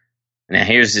 Now,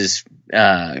 here's his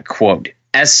quote.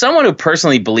 As someone who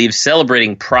personally believes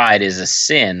celebrating Pride is a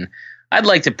sin, I'd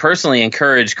like to personally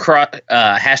encourage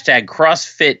hashtag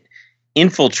CrossFit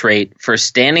Infiltrate for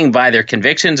standing by their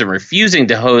convictions and refusing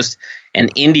to host an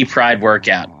Indy Pride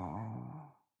workout.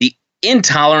 The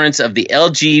intolerance of the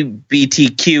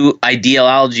LGBTQ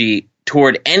ideology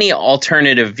toward any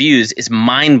alternative views is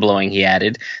mind-blowing, he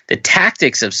added. The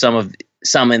tactics of some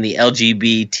in the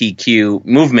LGBTQ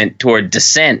movement toward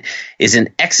dissent is an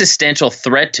existential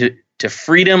threat to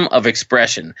freedom of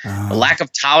expression. A lack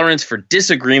of tolerance for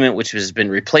disagreement, which has been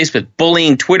replaced with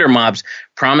bullying Twitter mobs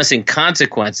promising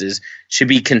consequences, should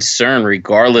be concerned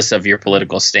regardless of your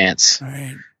political stance.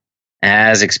 Right.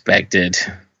 As expected,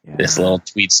 this little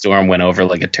tweet storm went over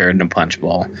like a turd in a punch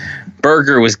bowl.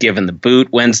 Berger was given the boot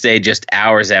Wednesday, just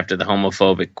hours after the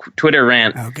homophobic Twitter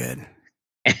rant. Oh, good.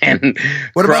 And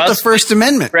what about the First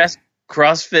Amendment?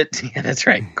 CrossFit, yeah, that's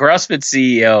right. CrossFit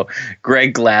CEO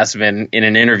Greg Glassman, in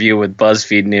an interview with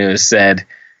BuzzFeed News, said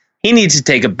he needs to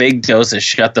take a big dose of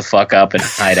shut the fuck up and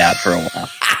hide out for a while.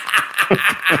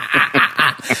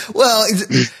 Well,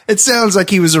 it sounds like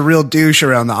he was a real douche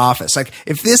around the office. Like,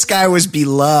 if this guy was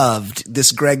beloved,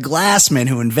 this Greg Glassman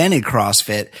who invented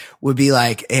CrossFit would be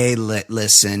like, hey,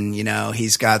 listen, you know,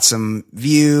 he's got some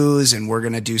views and we're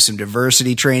going to do some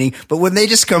diversity training. But when they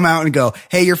just come out and go,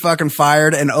 hey, you're fucking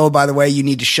fired. And oh, by the way, you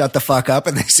need to shut the fuck up.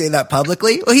 And they say that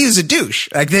publicly. Well, he was a douche.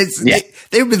 Like,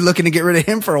 they've been looking to get rid of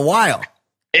him for a while.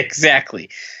 Exactly.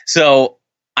 So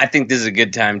I think this is a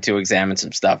good time to examine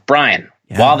some stuff. Brian,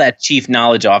 while that chief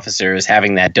knowledge officer is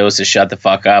having that dose of shut the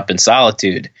fuck up in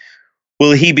solitude,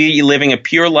 will he be living a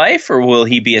pure life, or will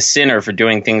he be a sinner for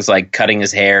doing things like cutting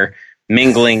his hair,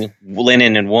 mingling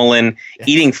linen and woolen,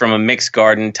 eating from a mixed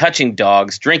garden, touching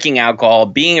dogs, drinking alcohol,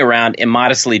 being around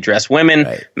immodestly dressed women,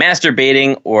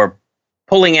 masturbating, or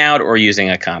pulling out or using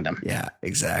a condom? Yeah,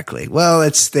 exactly. Well,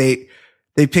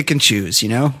 they pick and choose, you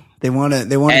know? They want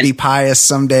to be pious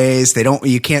some days.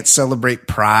 You can't celebrate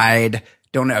pride.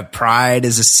 Don't have pride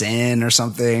as a sin or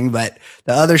something, but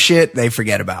the other shit they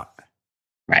forget about.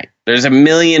 Right. There's a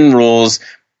million rules,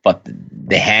 but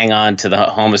they hang on to the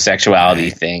homosexuality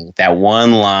thing. That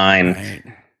one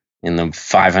line in the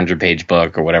 500-page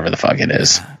book or whatever the fuck it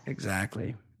is. Yeah,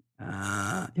 exactly.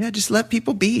 Just let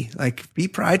people be. Like, be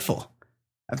prideful.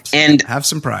 Have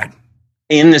some pride.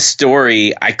 In the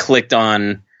story, I clicked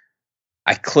on,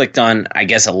 I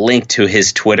guess, a link to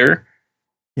his Twitter.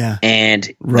 Yeah.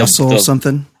 And Russell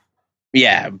something.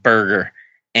 Yeah, Berger.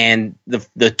 And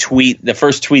the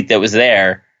first tweet that was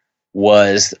there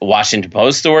was a Washington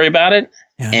Post story about it.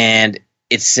 Yeah. And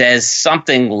it says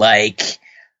something like,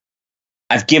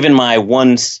 I've given my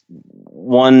one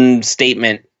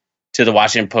statement to the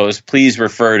Washington Post. Please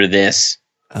refer to this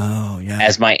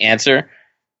as my answer.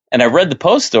 And I read the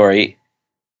Post story,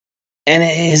 and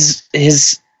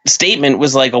his statement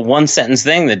was like a one-sentence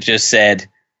thing that just said,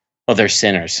 oh, they're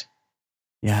sinners.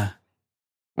 Yeah.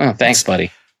 Oh, thanks,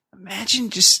 buddy. Imagine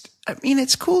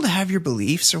it's cool to have your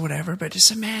beliefs or whatever, but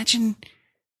just imagine.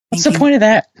 What's the point of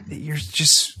that? You're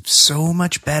just so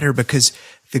much better because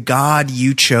the God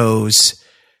you chose,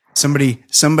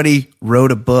 somebody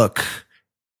wrote a book,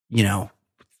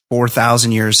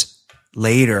 4,000 years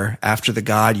later after the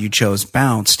God you chose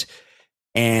bounced,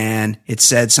 and it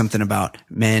said something about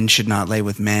men should not lay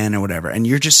with men or whatever. And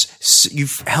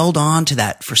you've held on to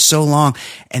that for so long.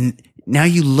 And now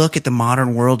you look at the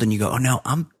modern world and you go, oh no,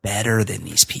 I'm better than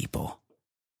these people.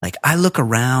 Like, I look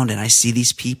around and I see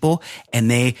these people and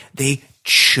they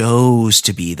chose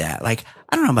to be that. Like,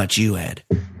 I don't know about you, Ed,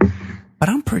 but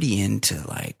I'm pretty into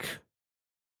like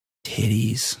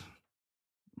titties,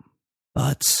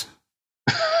 butts.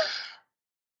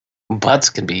 Butts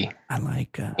can be. I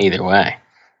like either way.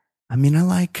 I mean, I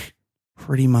like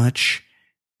pretty much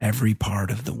every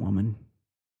part of the woman,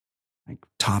 like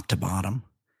top to bottom.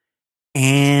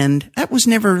 And that was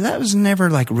never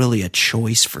like really a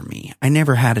choice for me. I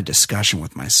never had a discussion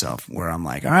with myself where I'm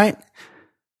like, all right,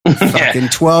 fucking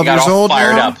 12 years old,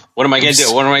 fired now, up. What am I gonna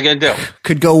do? What am I gonna do?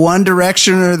 Could go one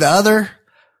direction or the other.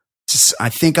 I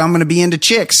think I'm gonna be into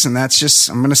chicks, and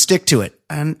I'm gonna stick to it.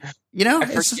 And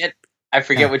I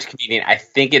forget which comedian. I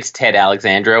think it's Ted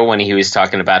Alexandro when he was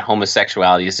talking about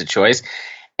homosexuality as a choice,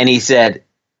 and he said,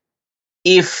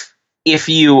 if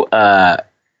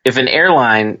an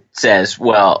airline says,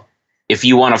 well, if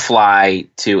you want to fly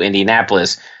to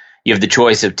Indianapolis, you have the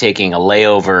choice of taking a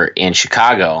layover in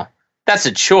Chicago. That's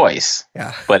a choice.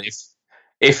 Yeah. But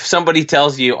if somebody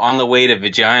tells you on the way to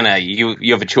vagina, you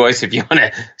have a choice if you want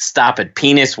to stop at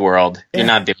Penis World, you're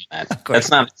not doing that. That's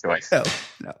not a choice. No,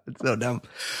 it's so dumb.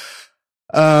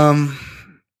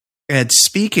 And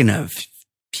speaking of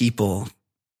people,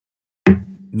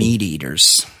 meat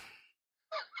eaters,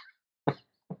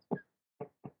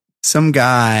 some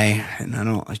guy, and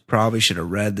I probably should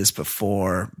have read this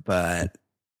before, but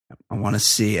I want to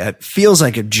see, it feels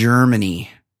like a Germany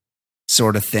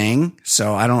sort of thing.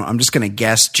 So I'm just going to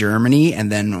guess Germany, and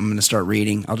then I'm going to start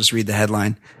reading. I'll just read the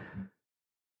headline.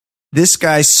 This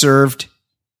guy served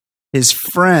his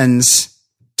friends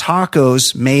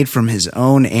tacos made from his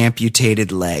own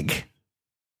amputated leg.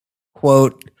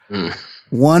 Quote,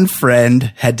 One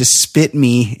friend had to spit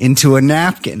me into a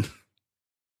napkin.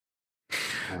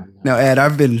 Now, Ed,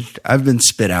 I've been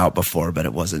spit out before, but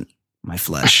it wasn't my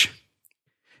flesh.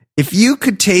 If you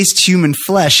could taste human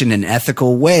flesh in an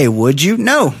ethical way, would you?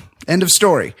 No. End of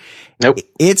story. Nope.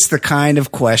 It's the kind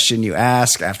of question you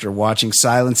ask after watching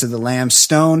Silence of the Lambs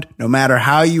stoned. No matter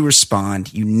how you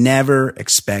respond, you never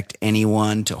expect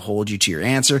anyone to hold you to your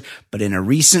answer. But in a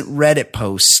recent Reddit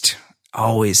post,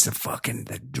 always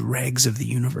the dregs of the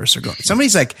universe are going.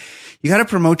 Somebody's like, you got to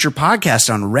promote your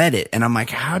podcast on Reddit. And I'm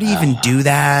like, how do you even do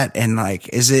that? And like,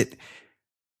 is it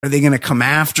Are they going to come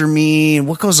after me?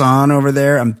 What goes on over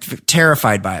there? I'm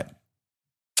terrified by it.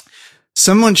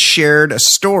 Someone shared a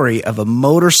story of a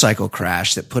motorcycle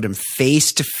crash that put him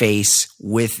face to face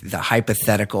with the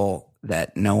hypothetical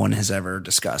that no one has ever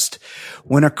discussed.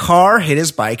 When a car hit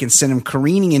his bike and sent him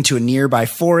careening into a nearby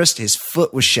forest, his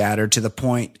foot was shattered to the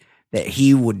point that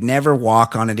he would never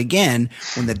walk on it again.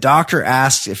 When the doctor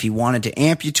asked if he wanted to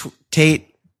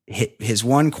amputate, his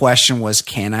one question was,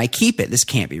 can I keep it? This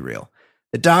can't be real.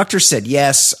 The doctor said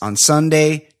yes on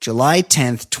Sunday, July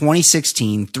 10th,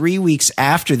 2016, 3 weeks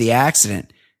after the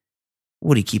accident.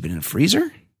 Would he keep it in a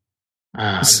freezer?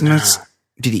 Oh, no.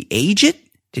 Did he age it?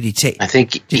 Did he take? I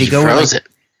think did he froze it.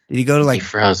 Did he go to like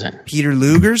Peter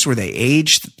Luger's where they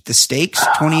aged the steaks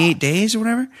 28 days or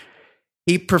whatever?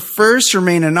 He prefers to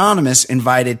remain anonymous,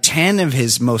 invited 10 of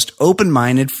his most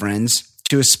open-minded friends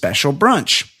to a special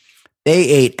brunch. They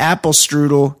ate apple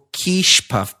strudel, quiche,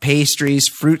 puff pastries,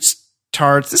 fruits,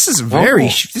 tarts. This is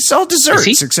this is all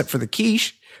desserts except for the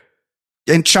quiche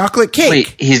and chocolate cake.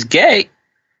 Wait, he's gay,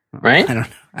 right?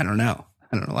 I don't know.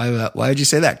 Why would you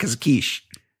say that? Because of quiche.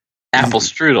 Apple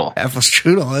strudel. Apple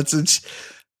strudel. It's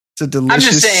a delicious.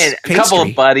 I'm just saying, pastry. A couple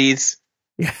of buddies.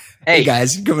 Yeah. Hey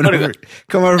guys, come over for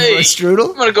a strudel.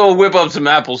 I'm gonna go whip up some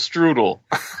apple strudel.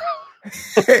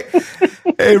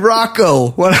 Hey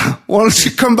Rocco, why don't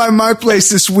you come by my place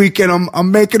this weekend?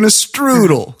 I'm making a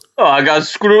strudel. Oh, I got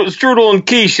strudel and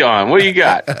quiche on. What do you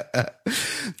got?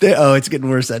 It's getting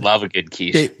worse. Love a good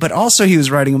quiche. But also, he was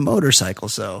riding a motorcycle,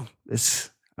 so I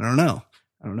don't know.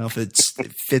 I don't know if it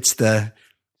fits the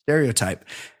stereotype.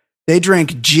 They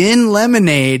drank gin,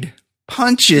 lemonade,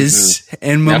 punches,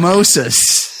 and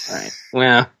mimosas. All right.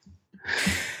 Well,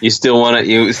 you still want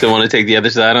to take the other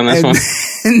side on this one?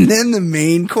 And then the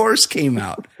main course came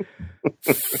out.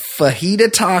 Fajita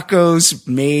tacos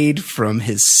made from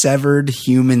his severed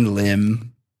human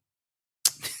limb.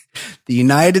 The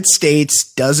United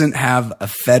States doesn't have a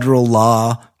federal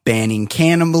law banning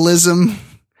cannibalism.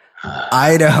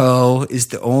 Idaho is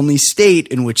the only state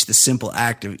in which the simple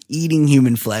act of eating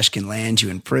human flesh can land you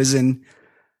in prison.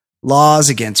 Laws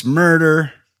against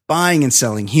murder, buying and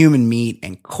selling human meat,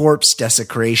 and corpse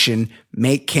desecration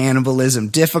make cannibalism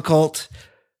difficult,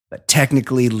 but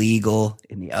technically legal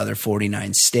in the other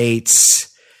 49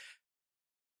 states.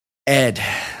 Ed,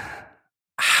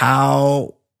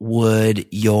 how would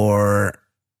your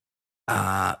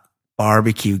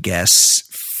barbecue guests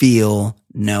feel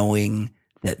knowing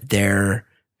that their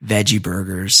veggie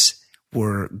burgers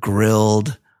were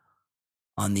grilled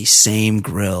on the same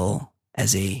grill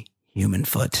as a human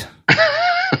foot?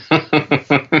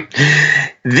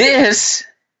 This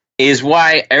is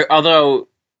why, although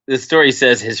the story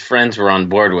says his friends were on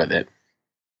board with it.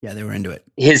 Yeah, they were into it.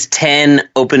 His 10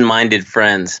 open-minded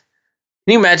friends.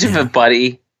 Can you imagine if a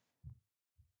buddy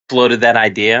floated that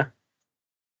idea?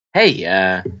 Hey,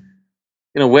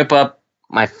 gonna whip up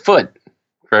my foot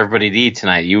for everybody to eat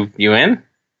tonight. You in?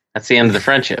 That's the end of the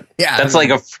friendship. Yeah, that's like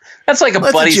a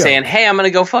buddy saying, "Hey, I'm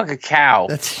gonna go fuck a cow."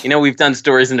 We've done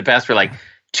stories in the past where like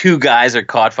two guys are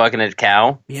caught fucking a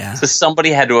cow. Yeah. So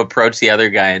somebody had to approach the other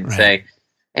guy and say,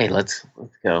 "Hey, let's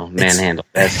go manhandle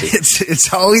Bessie."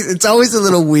 It's always a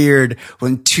little weird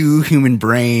when two human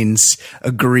brains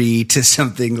agree to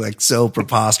something like so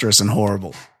preposterous and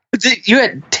horrible. You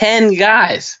had 10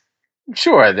 guys.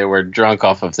 Sure, they were drunk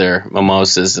off of their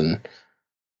mimosas and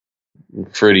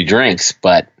fruity drinks,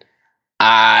 but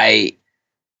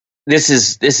this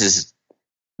is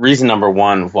reason number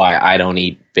one why I don't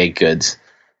eat baked goods.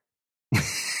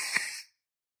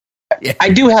 Yeah. I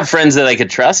do have friends that I could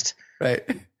trust. Right.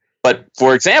 But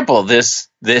for example, this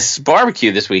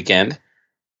barbecue this weekend,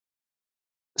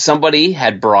 somebody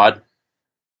had brought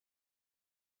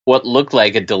what looked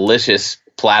like a delicious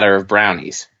platter of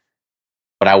brownies,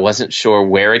 but I wasn't sure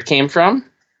where it came from,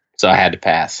 so I had to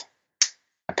pass.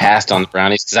 I passed on the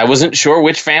brownies because I wasn't sure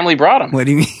which family brought them. What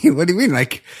do you mean? What do you mean?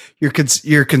 Like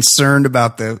you're concerned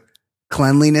about the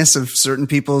cleanliness of certain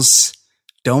people's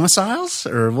domiciles,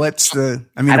 or what's the?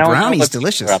 I mean, brownie's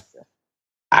delicious.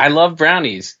 I love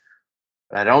brownies,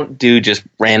 but I don't do just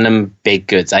random baked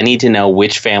goods. I need to know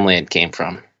which family it came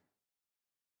from.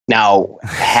 Now,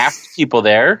 half the people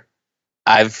there,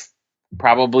 I've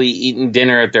probably eaten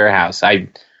dinner at their house. I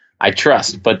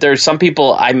trust, but there's some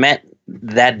people I met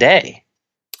that day.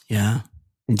 Yeah,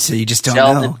 and so you just don't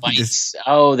know.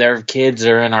 Their kids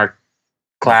are in our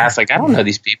class. Like, I don't know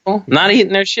these people. I'm not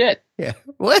eating their shit. Yeah.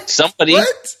 What? Somebody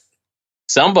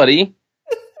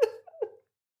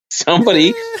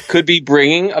could be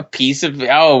bringing a piece of.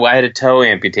 Oh, I had a toe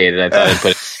amputated. I thought I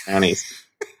put it in brownies.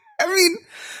 I mean,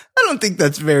 I don't think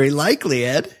that's very likely,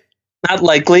 Ed. Not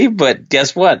likely, but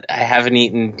guess what? I haven't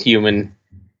eaten human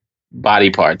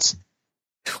body parts?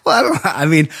 Well,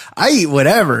 I eat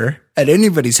whatever at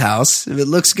anybody's house. If it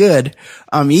looks good,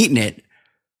 I'm eating it.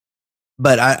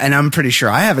 But I'm pretty sure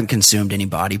I haven't consumed any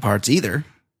body parts either.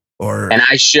 And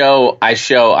I show.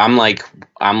 I'm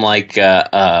like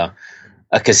a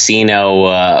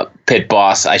casino pit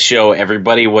boss. I show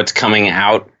everybody what's coming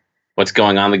out, what's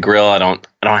going on the grill. I don't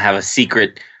have a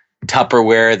secret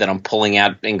Tupperware that I'm pulling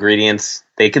out ingredients.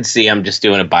 They can see I'm just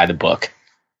doing it by the book.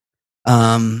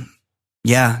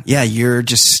 Yeah, you're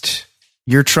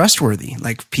trustworthy.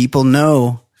 Like, people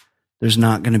know there's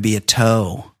not going to be a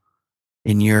toe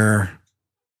in your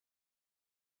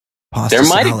pasta There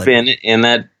might salad. have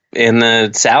been in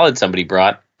the salad somebody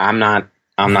brought. I'm not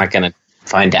going to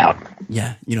find out.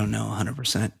 Yeah, you don't know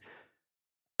 100%.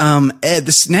 Ed,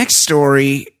 this next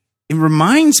story, it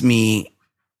reminds me,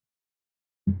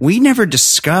 we never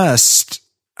discussed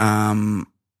the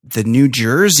New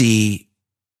Jersey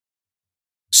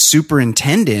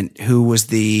superintendent who was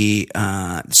the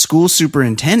school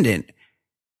superintendent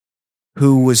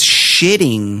who was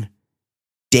shitting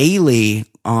daily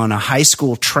on a high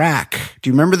school track. Do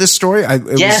you remember this story?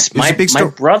 Yes, my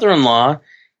brother-in-law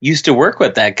used to work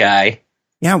with that guy.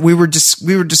 Yeah, we were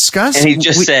discussing, and he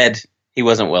just said he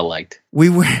wasn't well liked. We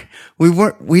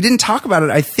didn't talk about it.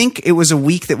 I think it was a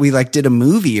week that we did a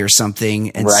movie or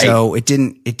something, and right. So it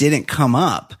didn't come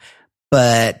up.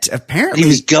 But apparently he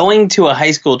was going to a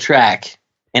high school track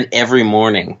and every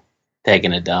morning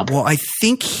taking a dump. Well, I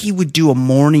think he would do a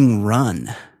morning run.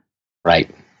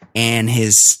 Right. And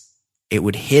it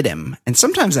would hit him. And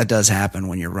sometimes that does happen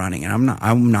when you're running. And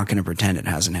I'm not going to pretend it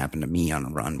hasn't happened to me on a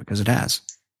run, because it has.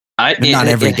 Not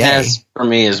every day. It has for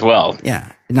me as well.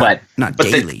 Yeah. Not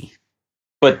daily.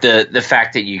 But the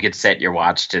fact that you could set your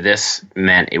watch to this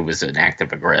meant it was an act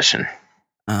of aggression.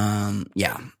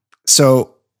 Yeah.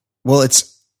 So, well, it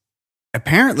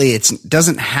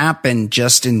doesn't happen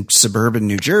just in suburban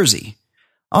New Jersey.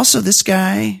 Also, this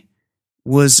guy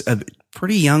was a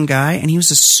pretty young guy, and he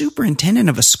was a superintendent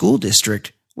of a school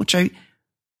district, which I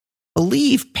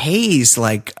believe pays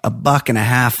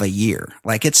 $1.50 a year.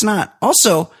 It's not.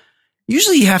 Also,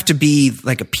 usually you have to be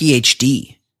a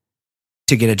PhD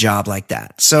to get a job like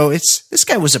that. So this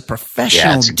guy was a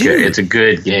professional dude. It's a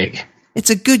good gig. It's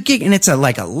a good gig, and it's a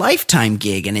lifetime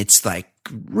gig, and it's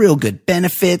real good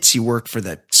benefits. You work for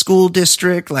the school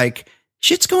district.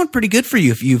 Shit's going pretty good for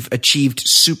you if you've achieved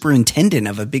superintendent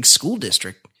of a big school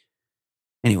district.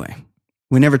 Anyway,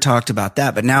 we never talked about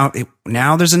that, but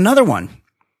now there's another one.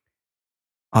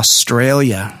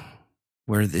 Australia,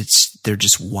 where they're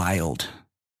just wild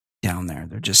down there.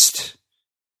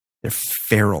 They're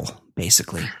feral,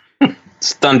 basically.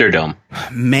 It's Thunderdome.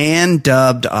 Man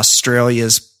dubbed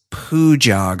Australia's poo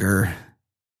jogger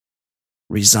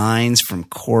resigns from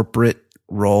corporate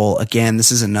role. Again,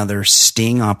 this is another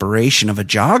sting operation of a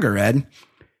jogger, Ed.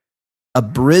 A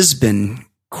Brisbane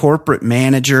corporate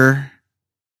manager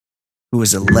who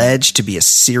is alleged to be a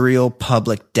serial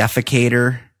public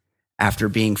defecator after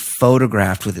being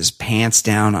photographed with his pants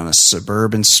down on a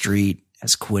suburban street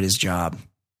has quit his job.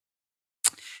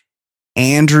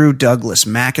 Andrew Douglas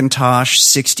McIntosh,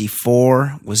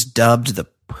 64, was dubbed the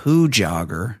poo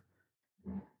jogger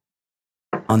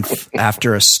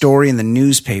after a story in the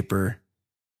newspaper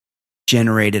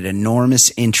generated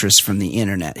enormous interest from the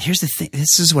internet. Here's the thing.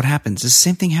 This is what happens. The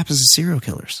same thing happens to serial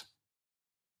killers.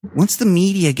 Once the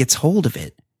media gets hold of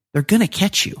it, they're going to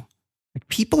catch you.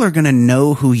 People are going to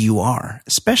know who you are,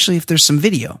 especially if there's some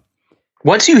video.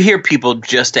 Once you hear people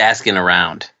just asking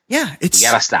around, you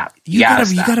gotta stop. You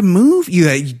gotta move.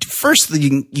 First,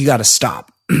 you gotta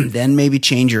stop. Then maybe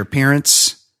change your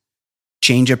appearance,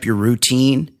 change up your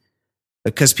routine,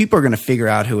 because people are going to figure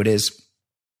out who it is.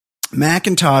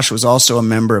 McIntosh was also a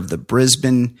member of the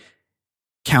Brisbane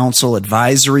Council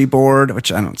Advisory Board,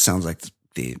 which sounds like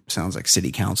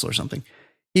city council or something.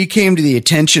 He came to the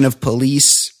attention of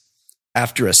police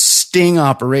after a sting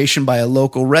operation by a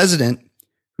local resident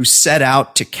who set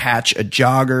out to catch a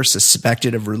jogger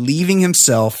suspected of relieving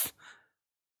himself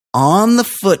on the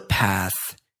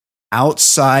footpath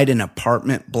outside an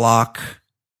apartment block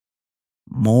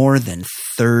more than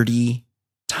 30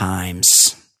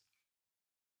 times.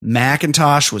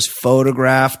 McIntosh was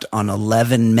photographed on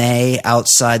 11 May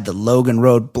outside the Logan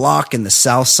Road block in the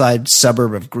south side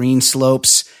suburb of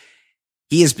Greenslopes.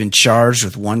 He has been charged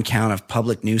with one count of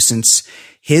public nuisance.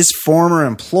 His former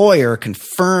employer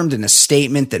confirmed in a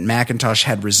statement that McIntosh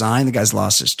had resigned. The guy's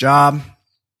lost his job.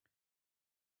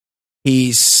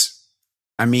 This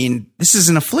is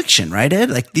an affliction, right, Ed?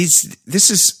 This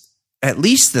is at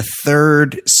least the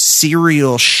third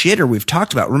serial shitter we've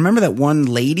talked about. Remember that one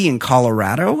lady in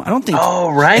Colorado? I don't think.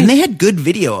 Oh, right. And they had good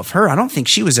video of her. I don't think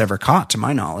she was ever caught, to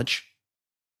my knowledge.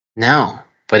 No,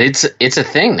 but it's a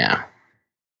thing now.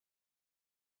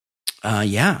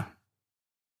 Yeah.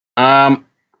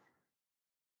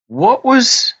 What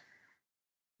was?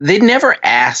 They'd never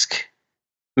ask.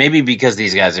 Maybe because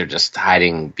these guys are just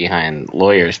hiding behind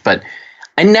lawyers, but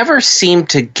I never seemed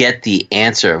to get the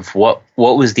answer of what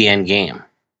was the end game.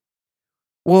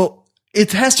 Well,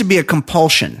 it has to be a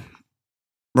compulsion,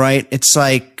 right? It's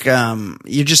like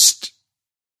you just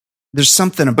there's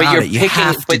something about it. You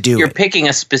have to do it. You're picking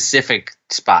a specific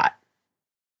spot.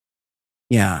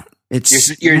 Yeah,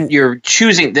 it's you're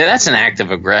choosing. That's an act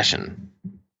of aggression.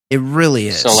 It really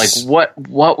is. So, like,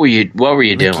 what were you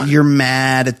doing? You're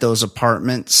mad at those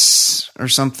apartments or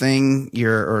something.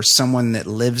 Or someone that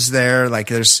lives there. Like,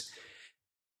 you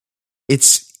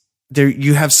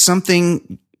have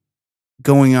something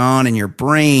going on in your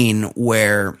brain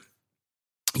where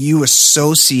you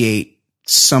associate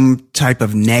some type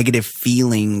of negative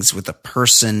feelings with a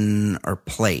person or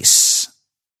place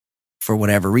for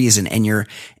whatever reason, and you're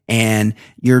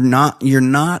not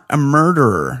a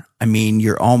murderer. I mean,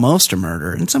 you're almost a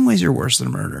murderer. In some ways, you're worse than a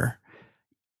murderer.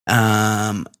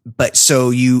 But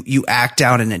so you act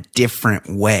out in a different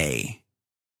way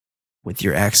with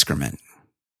your excrement.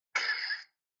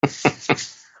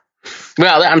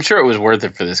 Well, I'm sure it was worth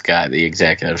it for this guy, the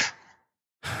executive.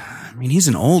 I mean, he's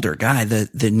an older guy.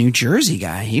 The New Jersey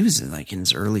guy, he was like in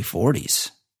his early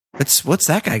 40s. What's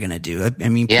that guy going to do? I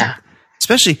mean, yeah.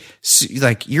 Especially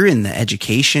like you're in the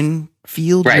education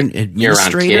field, right? You're an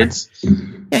administrator. You're around kids.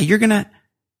 Yeah, you're gonna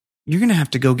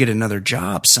have to go get another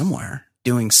job somewhere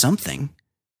doing something,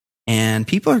 and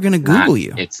people are gonna Google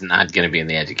you. It's not gonna be in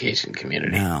the education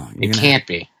community. No, it can't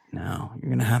be. No, you're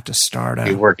gonna have to start out.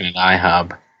 You're working at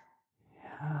IHOB.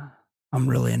 Yeah, I'm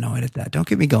really annoyed at that. Don't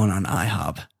get me going on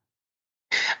IHOB.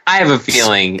 I have a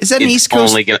feeling. Is that an East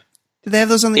Coast? Do they have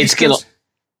those on the East Coast?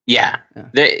 Yeah.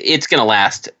 It's going to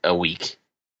last a week.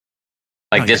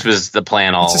 Like, this was the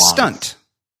plan all along. It's a stunt.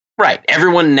 Right.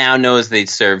 Everyone now knows they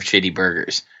serve shitty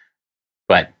burgers.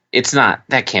 But it's not.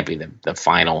 That can't be the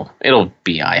final. It'll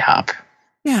be IHOP.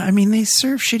 Yeah, I mean, they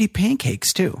serve shitty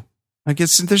pancakes, too. I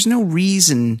guess there's no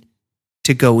reason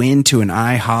to go into an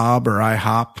IHOB or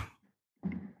IHOP,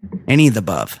 any of the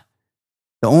above.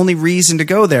 The only reason to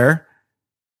go there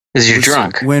is you're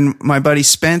drunk. When my buddy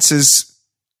Spence's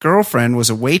girlfriend was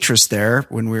a waitress there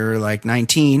when we were like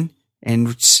 19,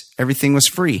 and everything was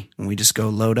free, and we just go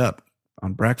load up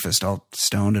on breakfast, all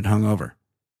stoned and hungover.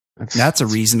 That's a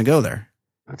reason to go there.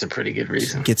 That's a pretty good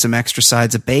reason. Get some extra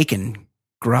sides of bacon,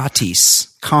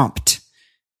 gratis, comped.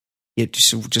 Get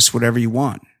just whatever you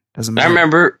want. Doesn't matter. I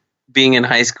remember being in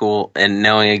high school and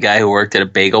knowing a guy who worked at a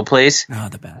bagel place. Oh,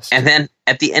 the best. And then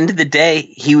at the end of the day,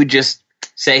 he would just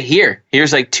say,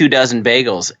 here's like 24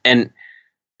 bagels. And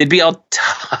it'd be all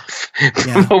tough.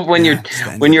 Yeah, when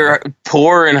you're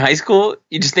poor in high school,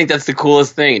 you just think that's the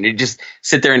coolest thing. And you just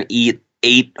sit there and eat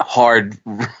 8 hard,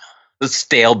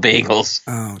 stale bagels.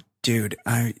 Oh, dude,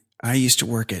 I used to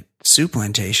work at Soup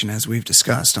Plantation, as we've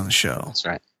discussed on the show. That's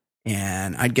right.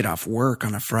 And I'd get off work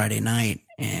on a Friday night,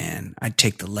 and I'd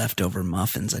take the leftover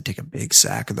muffins. I'd take a big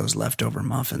sack of those leftover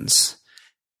muffins,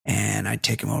 and I'd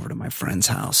take them over to my friend's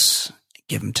house,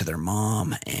 give them to their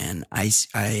mom. And I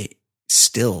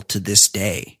still, to this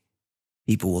day,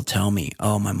 people will tell me,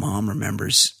 "Oh, my mom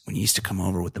remembers when you used to come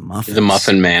over with the muffins." The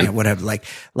Muffin Man. Yeah, whatever.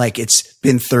 Like it's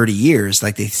been 30 years.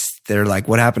 Like they're like,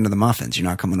 "What happened to the muffins? You're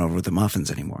not coming over with the muffins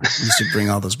anymore." I used to bring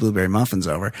all those blueberry muffins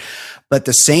over. But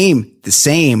the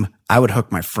same, I would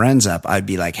hook my friends up. I'd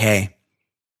be like, "Hey,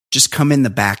 just come in the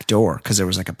back door," because there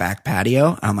was like a back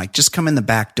patio. I'm like, "Just come in the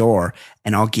back door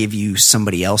and I'll give you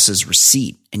somebody else's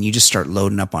receipt." And you just start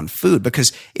loading up on food,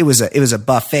 because it was a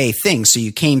buffet thing. So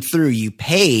you came through, you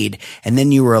paid, and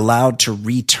then you were allowed to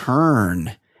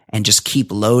return and just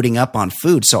keep loading up on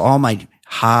food. So all my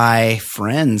high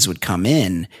friends would come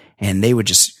in and they would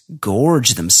just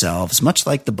gorge themselves, much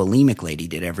like the bulimic lady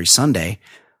did every Sunday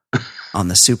on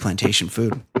the Soup Plantation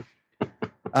food.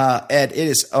 Ed, it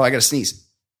is, I got to sneeze.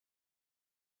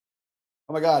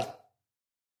 Oh my God.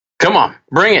 Come on,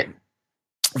 bring it.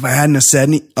 If I hadn't have said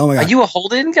any, oh my God. Are you a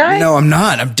hold-in guy? No, I'm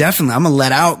not. I'm a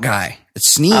let-out guy. A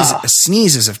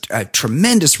sneeze is a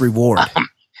tremendous reward.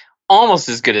 Almost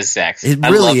as good as sex. It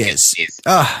really is.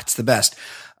 It's the best.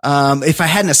 If I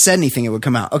hadn't have said anything, it would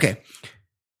come out. Okay.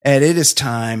 Ed, it is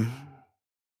time.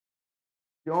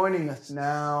 Joining us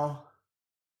now,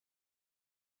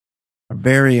 our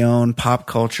very own pop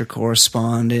culture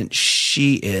correspondent.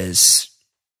 She is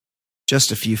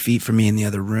just a few feet from me in the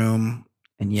other room,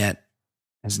 and yet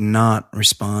has not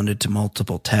responded to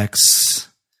multiple texts.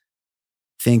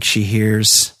 Think she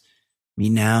hears me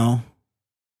now.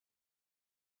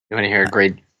 You want to hear a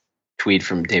great tweet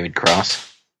from David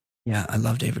Cross? Yeah, I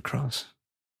love David Cross.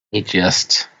 He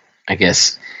just, I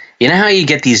guess, you know how you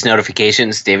get these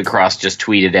notifications? David Cross just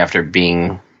tweeted after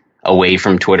being away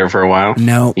from Twitter for a while.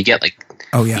 No, you get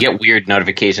you get weird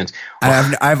notifications.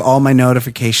 I have all my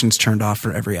notifications turned off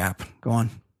for every app. Go on.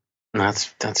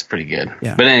 That's pretty good.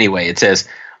 Yeah. But anyway, it says,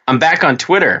 I'm back on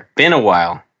Twitter. Been a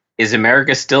while. Is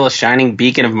America still a shining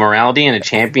beacon of morality and a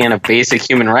champion of basic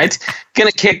human rights?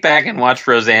 Gonna kick back and watch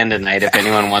Roseanne tonight if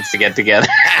anyone wants to get together.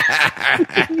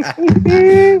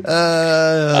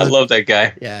 I love that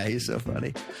guy. Yeah, he's so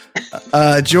funny.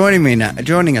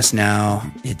 Joining us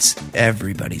now, it's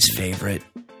everybody's favorite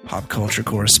pop culture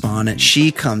correspondent.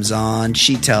 She comes on.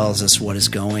 She tells us what is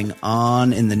going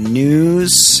on in the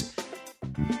news.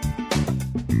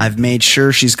 I've made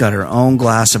sure she's got her own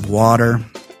glass of water.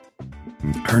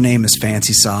 Her name is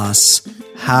Fancy Sauce.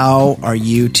 How are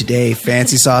you today,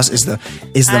 Fancy Sauce? Is the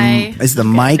mic is the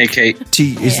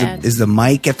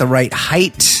mic at the right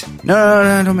height?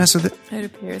 No, don't mess with it. It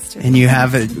appears to. And you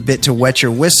have a bit to wet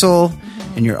your whistle,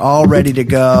 and you're all ready to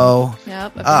go.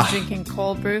 Yep, I've been drinking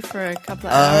cold brew for a couple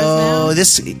of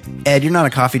hours now. Ed, you're not a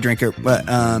coffee drinker, but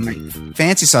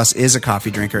Fancy Sauce is a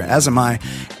coffee drinker, as am I.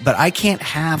 But I can't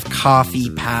have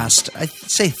coffee past, I'd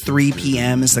say 3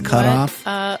 p.m. is the cutoff.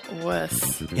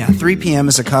 Wuss. Yeah, 3 p.m.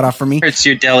 is a cutoff for me. Hurts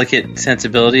your delicate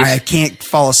sensibilities. I can't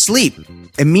fall asleep.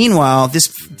 And meanwhile,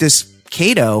 this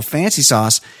Kato, Fancy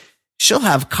Sauce, she'll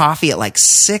have coffee at like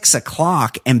 6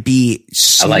 o'clock and be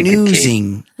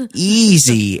snoozing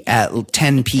easy at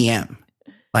 10 p.m.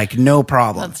 Like no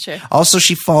problem. That's true. Also,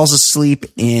 she falls asleep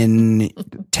in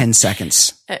 10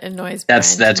 seconds. It annoys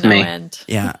That's Brian to me. no end.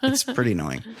 Yeah, it's pretty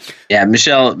annoying. Yeah,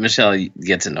 Michelle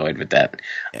gets annoyed with that.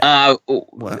 Yeah.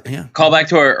 Well, yeah. Call back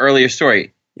to our earlier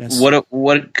story. Yes.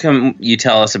 What can you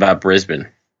tell us about Brisbane?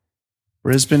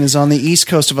 Brisbane is on the east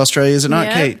coast of Australia, is it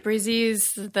not, Kate? Brizzy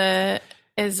is the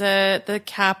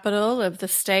capital of the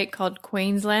state called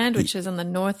Queensland, which is on the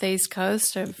northeast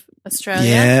coast of Australia.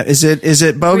 Yeah, is it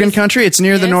Bogan country? It's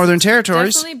near the Northern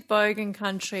Territories. Definitely Bogan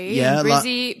country. Yeah,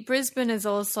 and Brisbane is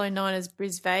also known as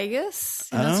Bris Vegas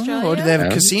in Australia. Oh, do they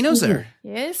have casinos there?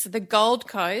 Yes, the Gold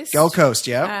Coast. Gold Coast,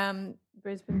 yeah.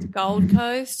 Brisbane's Gold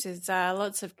Coast is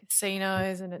lots of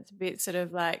casinos, and it's a bit sort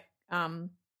of like a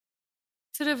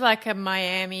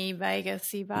Miami,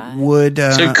 Vegas-y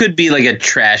vibe. So it could be like a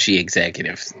trashy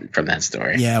executive from that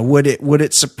story. Yeah. Would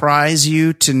it surprise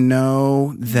you to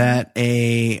know that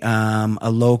a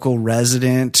local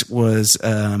resident was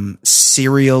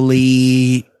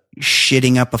serially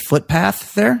shitting up a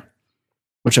footpath there,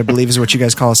 which I believe is what you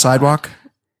guys call a sidewalk?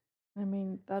 I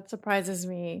mean, that surprises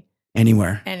me.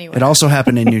 Anywhere. It also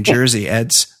happened in New Jersey,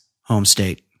 Ed's home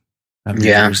state of New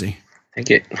Jersey. I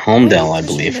think it Homedale, I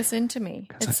believe. This into me.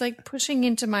 It's like pushing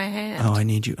into my hand. Oh, I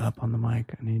need you up on the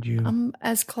mic. I need you. I'm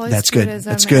as close That's to good. it as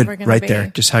That's I'm good. ever going Right to there.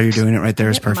 be. Just how you're doing it right there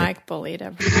is perfect. Mic bullied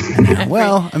every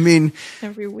Well, I mean,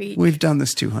 every week. We've done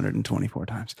this 224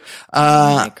 times.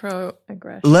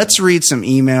 Microaggression. Let's read some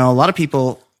email. A lot of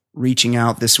people reaching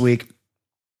out this week.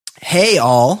 Hey,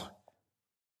 all.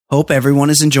 Hope everyone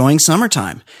is enjoying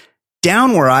summertime.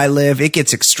 Down where I live, it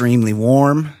gets extremely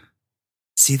warm.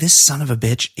 See, this son of a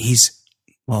bitch,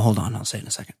 well, hold on. I'll say it in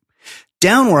a second.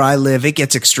 Down where I live, it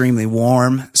gets extremely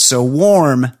warm. So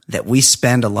warm that we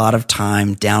spend a lot of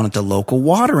time down at the local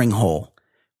watering hole.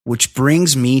 Which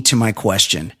brings me to my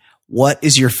question. What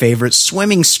is your favorite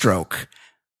swimming stroke?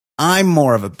 I'm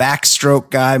more of a backstroke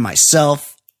guy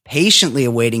myself, patiently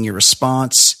awaiting your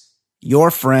response. Your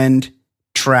friend,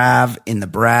 Trav in the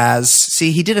Braz.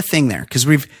 See, he did a thing there because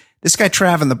this guy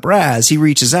Trav in the Braz, he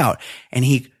reaches out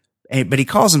but he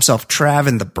calls himself Trav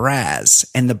in the Braz,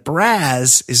 and the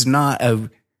Braz is not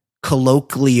a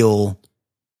colloquial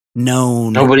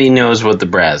known. Nobody knows what the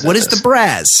Braz is. What is the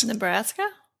Braz? Nebraska?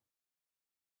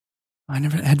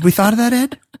 Had we thought of that,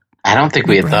 Ed? I don't think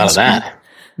we had thought of that.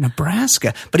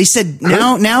 Nebraska. But he said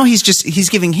now he's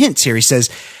giving hints here. He says,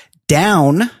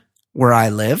 down where I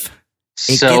live,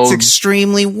 it gets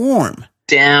extremely warm.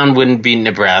 Down wouldn't be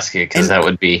Nebraska because that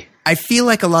would be. I feel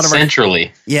like a lot of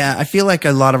centrally. I feel like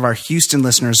a lot of our Houston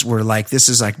listeners were like, this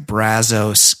is like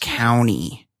Brazos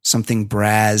County, something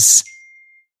Braz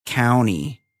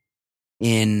County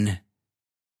in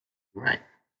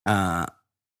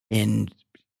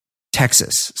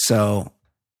Texas. So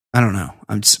I don't know.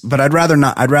 But I'd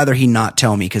rather he not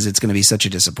tell me because it's going to be such a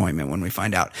disappointment when we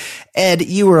find out. Ed,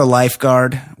 you were a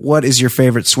lifeguard. What is your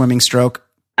favorite swimming stroke?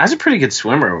 I was a pretty good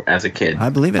swimmer as a kid.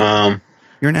 I believe it.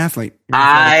 You're an athlete.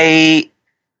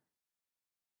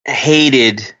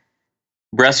 hated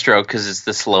breaststroke because it's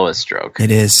the slowest stroke.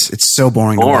 It is. It's so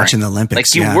boring to watch in the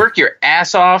Olympics. Like you work your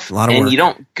ass off and work. You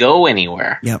don't go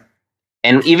anywhere. Yep.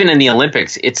 And even in the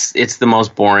Olympics, it's the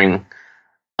most boring.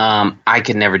 I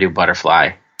could never do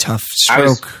butterfly. Tough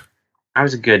stroke. I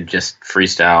was a good just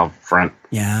freestyle front.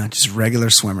 Yeah, just regular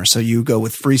swimmer. So you go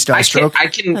with freestyle stroke?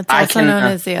 That's also known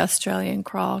as the Australian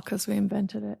crawl because we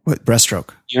invented it. What, breaststroke?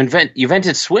 You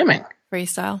invented swimming.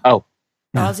 Freestyle. Oh.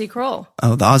 The Aussie crawl.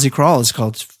 Oh, the Aussie crawl is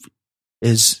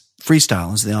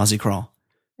freestyle, is the Aussie crawl.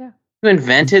 Yeah. You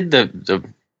invented the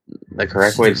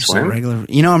correct way to swim? Regular.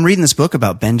 You know, I'm reading this book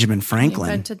about Benjamin Franklin.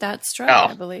 He invented that stroke,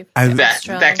 I believe.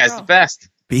 That guy's the best.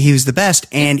 He was the best,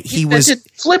 and he was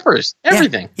flippers,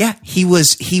 everything. Yeah, he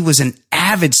was an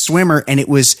avid swimmer, and it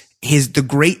was the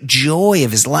great joy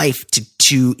of his life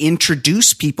to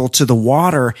introduce people to the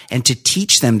water and to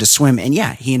teach them to swim. And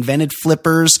yeah, he invented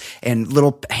flippers and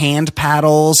little hand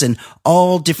paddles and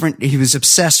all different. He was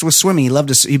obsessed with swimming. He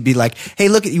loved to. He'd be like, "Hey,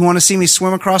 look, you want to see me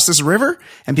swim across this river?"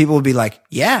 And people would be like,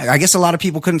 "Yeah." I guess a lot of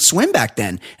people couldn't swim back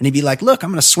then, and he'd be like, "Look,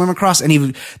 I'm going to swim across." And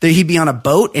he'd be on a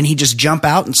boat and he'd just jump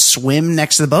out and swim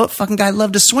next to the boat. Fucking guy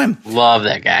loved to swim. Love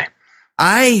that guy.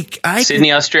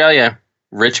 Sydney, Australia,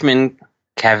 Richmond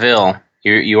Cavill.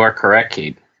 You are correct,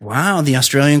 Kate. Wow, the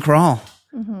Australian crawl.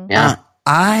 Mm-hmm. Yeah.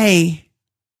 I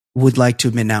would like to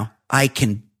admit now, I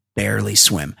can barely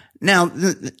swim. Now,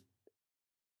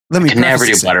 let me can never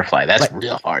do this. butterfly. That's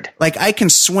real hard. Like I can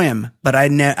swim, but I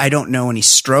don't know any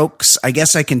strokes. I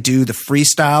guess I can do the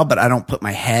freestyle, but I don't put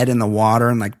my head in the water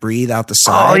and like breathe out the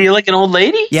side. Oh, you're like an old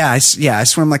lady? Yeah, I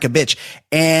swim like a bitch.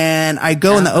 And I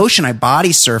go in the ocean. I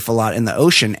body surf a lot in the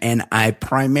ocean, and I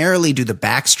primarily do the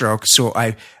backstroke. So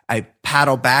I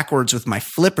paddle backwards with my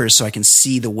flippers so I can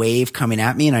see the wave coming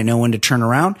at me and I know when to turn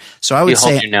around. So I would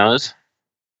say, hold your nose.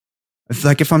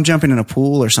 If I'm jumping in a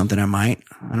pool or something, I might.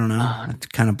 I don't know.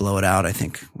 I'd kind of blow it out, I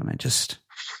think, when I just...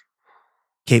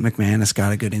 Kate McManus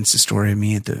got a good Insta story of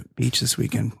me at the beach this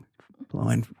weekend,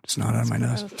 blowing snot out of my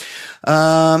nose.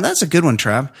 That's a good one,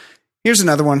 Trav. Here's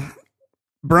another one.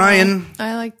 Brian.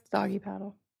 I like doggy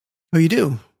paddle. Oh, you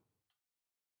do?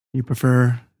 You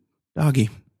prefer doggy.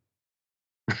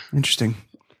 Interesting.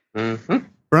 Mm-hmm.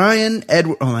 Brian,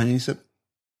 Edward... Oh, I need to...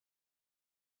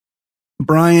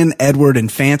 Brian, Edward,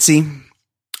 and Fancy.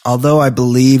 Although I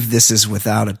believe this is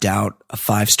without a doubt a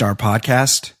 5-star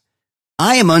podcast,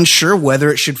 I am unsure whether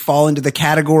it should fall into the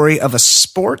category of a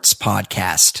sports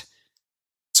podcast.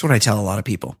 That's what I tell a lot of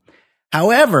people.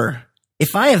 However,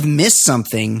 if I have missed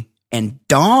something and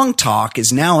dong talk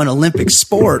is now an Olympic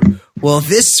sport, well,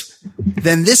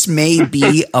 this may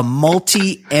be a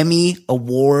multi-Emmy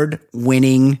award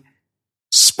winning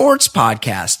sports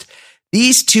podcast.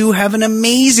 These two have an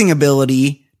amazing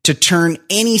ability to turn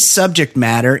any subject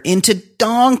matter into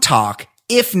dong talk,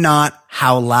 if not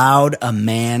how loud a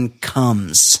man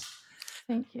comes.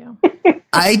 Thank you.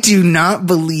 I do not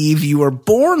believe you are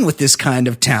born with this kind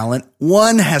of talent.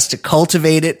 One has to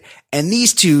cultivate it, and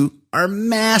these two are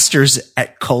masters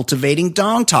at cultivating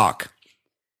dong talk.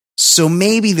 So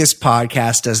maybe this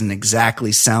podcast doesn't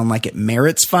exactly sound like it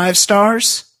merits 5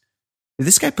 stars. Did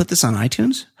this guy put this on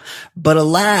iTunes? But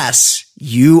alas,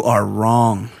 you are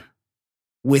wrong.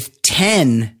 With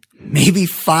 10, maybe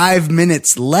 5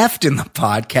 minutes left in the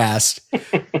podcast,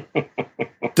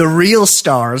 the real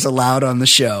stars allowed on the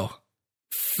show.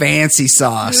 Fancy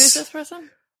Sauce. Who is this person?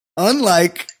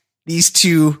 Unlike these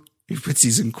two, he puts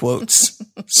these in quotes,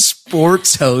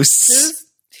 sports hosts.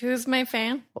 Who's my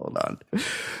fan? Hold on.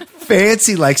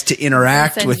 Fancy likes to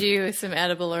interact I'll with... send you some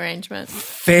edible arrangements.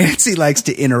 Fancy likes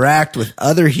to interact with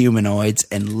other humanoids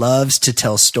and loves to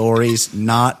tell stories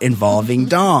not involving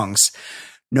dongs.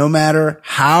 No matter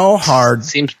how hard...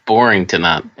 Seems boring to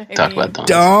not talk about dongs.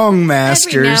 Dong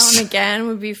masters... Every now and again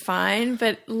would be fine,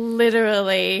 but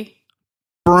literally...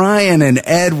 Brian and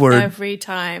Edward... Every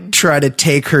time. Try to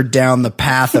take her down the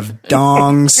path of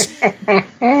dongs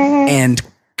and...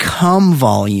 cum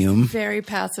volume. Very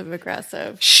passive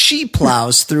aggressive. She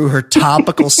plows through her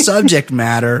topical subject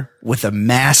matter with a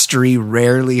mastery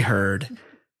rarely heard.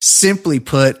 Simply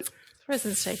put, this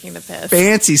person's taking the piss.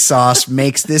 Fancy Sauce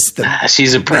makes this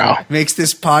she's a pro. Makes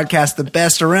this podcast the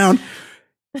best around.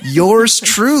 Yours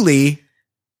truly,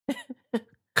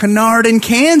 Kennard in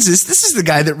Kansas. This is the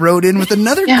guy that wrote in with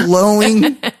another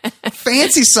glowing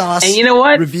Fancy Sauce and you know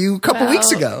what? review a couple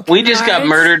weeks ago. We just got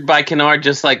murdered by Kennard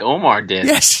just like Omar did.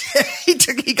 Yes,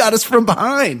 he got us from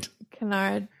behind.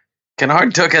 Kennard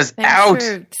took us thanks out.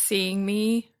 for seeing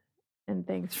me, and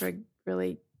thanks for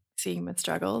really seeing my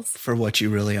struggles. For what you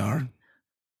really are.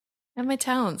 And my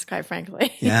talents, quite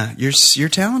frankly. Yeah, your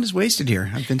talent is wasted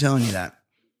here. I've been telling you that.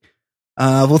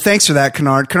 Well, thanks for that,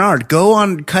 Kennard. Kennard, go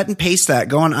on, cut and paste that.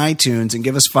 Go on iTunes and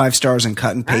give us 5 stars and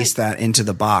cut and paste that into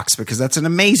the box because that's an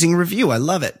amazing review. I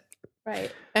love it.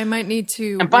 Right. I might need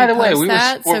to. And by the way, we were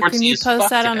that. So sports can you as post fuck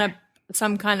that on today.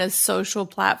 some kind of social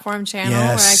platform channel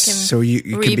Yes, where I can so you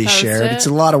can be repost shared. it? It's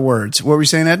a lot of words. What were you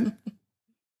saying, Ed?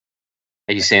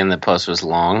 Are you saying the post was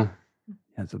long?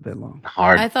 That's a bit long.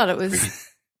 Hard. I thought it was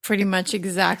pretty much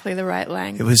exactly the right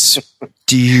length. It was.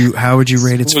 How would you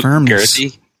rate its firmness?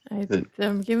 Girthy?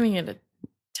 I'm giving it a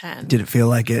 10. Did it feel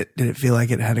like it? Did it feel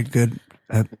like it had a good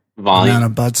Volume.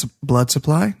 amount of blood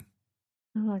supply?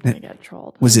 I'm not going to get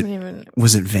trolled. Was I it- haven't even,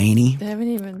 Was it veiny? they haven't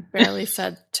even barely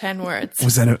said 10 words.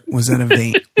 Was that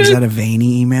a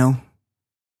veiny email?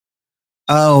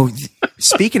 Oh,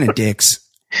 speaking of dicks,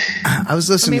 I was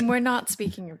I listening. mean, we're not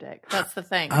speaking of dick. That's the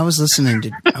thing. I was listening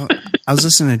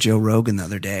to Joe Rogan the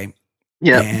other day,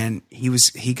 Yeah. and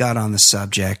he got on the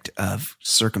subject of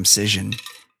circumcision,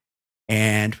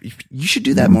 and you should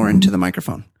do that more into the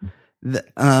microphone.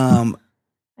 I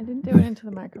didn't do it into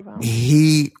the microphone.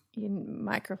 He You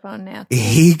microphone now.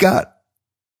 he got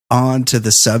onto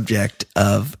the subject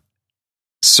of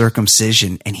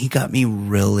circumcision, and he got me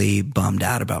really bummed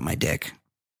out about my dick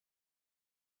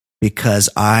because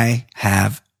I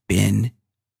have been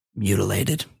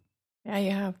mutilated. Yeah,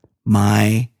 you have.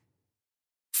 My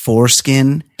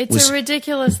foreskin It's was a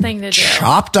ridiculous thing to do.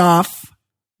 chopped off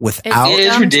without It is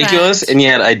Dumb ridiculous, trend. and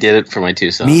yet I did it for my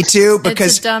 2 sons. me too, It's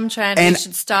because a dumb trend. and You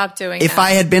should stop doing if that.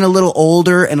 I had been a little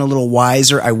older and a little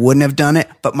wiser, I wouldn't have done it.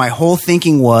 But my whole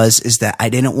thinking is that I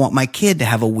didn't want my kid to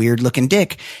have a weird looking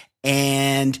dick.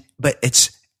 But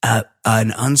it's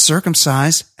an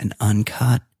uncircumcised, an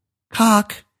uncut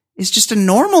cock is just a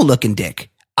normal looking dick.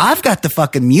 I've got the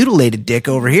fucking mutilated dick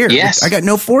over here. Yes. I got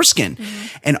no foreskin.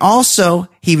 And also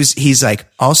he's like,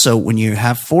 also when you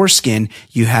have foreskin,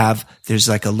 there's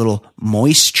like a little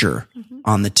moisture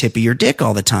on the tip of your dick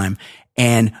all the time.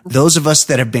 And those of us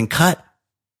that have been cut,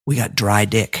 we got dry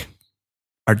dick.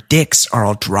 Our dicks are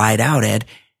all dried out, Ed.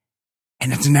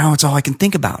 And now it's all I can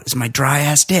think about is my dry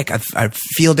ass dick. I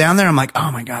feel down there. I'm like,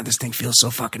 oh my God, this thing feels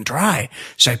so fucking dry.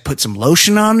 Should I put some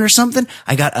lotion on it or something?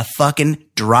 I got a fucking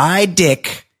dry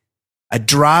dick, a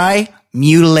dry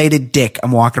mutilated dick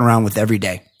I'm walking around with every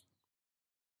day.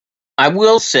 I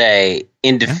will say,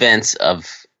 in defense of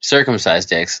circumcised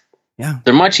dicks, Yeah,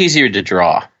 they're much easier to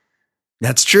draw.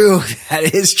 that's true.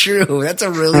 That is true. That's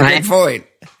a really Right. good point.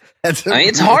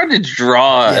 It's hard to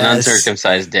draw an Yes.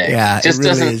 uncircumcised dick. Yeah, It just it really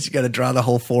doesn't, is. You got to draw the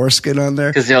whole foreskin on there.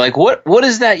 because they're like, what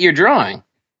is that you're drawing?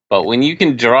 But when you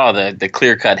can draw the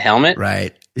clear cut helmet,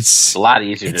 Right. it's a lot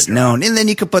easier It's to draw. known. And then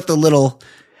you could put the little,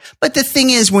 but the thing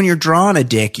is when you're drawing a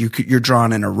dick, you're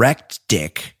drawing an erect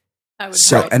dick. I would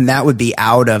So, hope. and that would be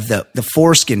out of the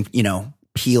foreskin,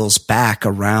 peels back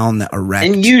around the erect.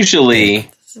 And usually,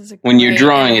 This is a when you're great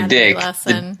drawing a anatomy dick,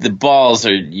 lesson. the balls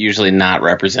are usually not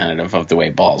representative of the way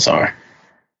balls are.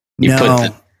 You no.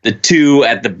 put the two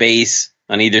at the base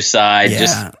on either side. Yeah.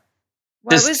 Just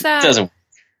what this was that? doesn't.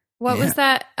 What Yeah. was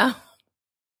that? Oh,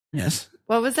 Yes.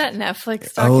 what was that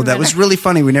Netflix? Oh, that was really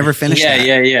funny. We never finished Yeah,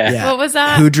 that. yeah. What was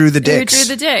that? Who drew the dicks? Who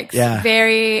drew the dicks? Yeah.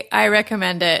 I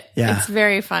recommend it. Yeah. It's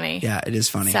very funny. Yeah, it is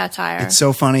funny. Satire. It's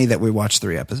so funny that we watched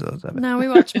 3 episodes of it. No, we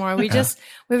watch more. We have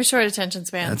a short attention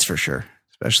span. That's for sure.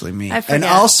 Especially me. I And forget.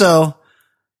 also,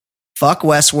 fuck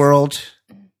Westworld.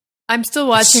 I'm still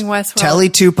watching Westworld. Telly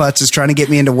Two Putz is trying to get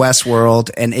me into Westworld,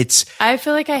 and it's I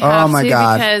feel like I have my to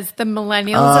God. because the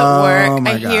millennials Oh, at work,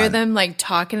 my I hear God. them like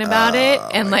talking about it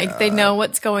and like they know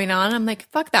what's going on. I'm like,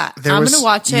 fuck that. There I'm was- going to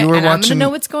watch you it were and I'm going watching- to know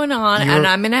what's going on you were- and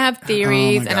I'm going to have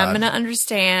theories and I'm God. going to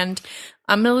understand.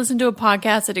 I'm going to listen to a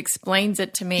podcast that explains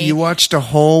it to me. you watched a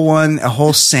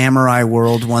whole Samurai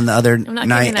World one the other not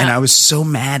night, giving and up. I was so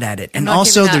mad at it. And not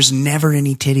also, giving up. there's never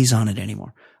any titties on it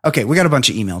anymore. Okay, we got a bunch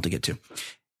of email to get to.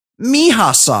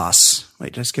 Mija Sauce.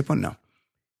 Wait, did I skip one? No.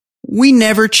 We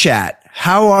never chat.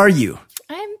 How are you?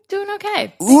 I'm doing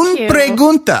okay. Un Thank you.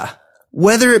 pregunta.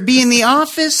 Whether it be in the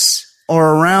office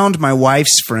or around my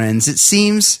wife's friends, it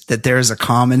seems that there is a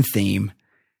common theme.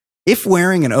 If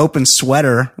wearing an open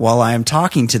sweater while I am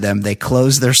talking to them, they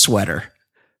close their sweater,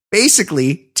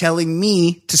 basically telling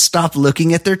me to stop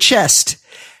looking at their chest.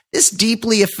 This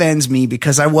deeply offends me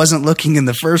because I wasn't looking in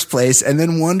the first place and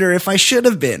then wonder if I should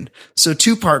have been. So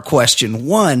 2-part question.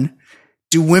 1,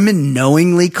 do women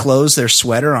knowingly close their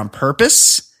sweater on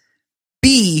purpose?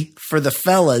 B, for the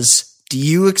fellas, do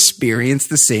you experience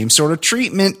the same sort of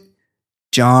treatment?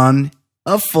 John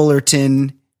of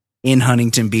Fullerton in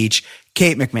Huntington Beach.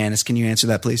 Kate McManus, can you answer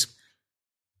that, please?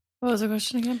 What was the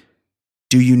question again?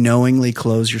 Do you knowingly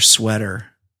close your sweater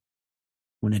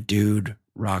when a dude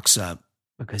rocks up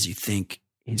because you think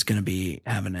he's going to be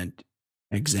having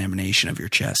examination of your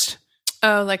chest.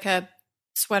 Oh, like a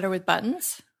sweater with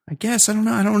buttons? I guess. I don't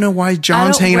know. I don't know why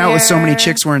John's hanging out with so many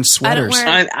chicks wearing sweaters.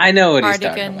 I know what he's talking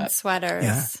Cardigan about. sweaters.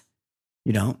 Yeah.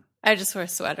 You don't? I just wear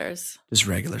sweaters. Just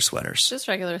regular sweaters. Just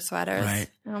regular sweaters. Right.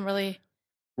 I don't really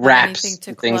Wraps,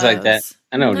 anything to things like that. clothes.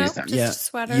 I know what Nope, he's talking just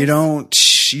about. sweaters. You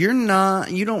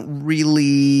don't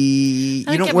really,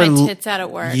 I you don't don't get wear, my tits out at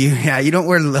work. you don't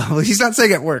wear, he's not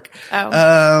saying at work.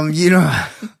 Oh. You know,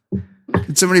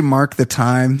 could somebody mark the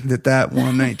time that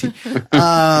 119,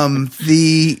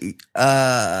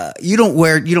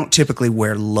 you don't typically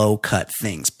wear low cut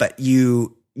things, but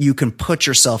you can put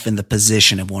yourself in the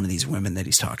position of one of these women that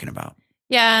he's talking about.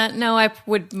 Yeah, no, I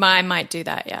might do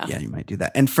that. Yeah. Yeah, you might do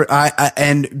that. And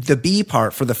and the B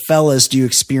part for the fellas, do you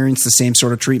experience the same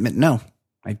sort of treatment? No,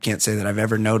 I can't say that I've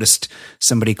ever noticed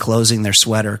somebody closing their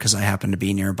sweater because I happen to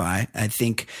be nearby. I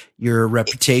think your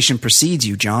reputation precedes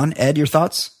you, John. Ed, your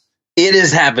thoughts? It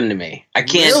has happened to me. I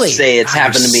can't Really? say it's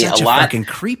happened to me Such a lot. Fucking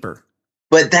creeper.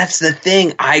 But that's the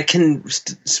thing. I can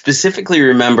specifically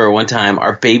remember one time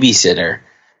our babysitter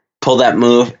pulled that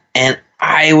move, and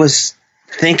I was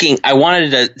thinking, I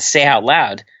wanted to say out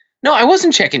loud, no, I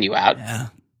wasn't checking you out. Yeah.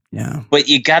 Yeah. But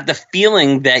you got the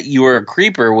feeling that you were a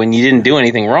creeper when you didn't do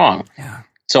anything wrong. Yeah.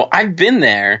 So I've been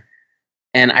there,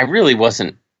 and I really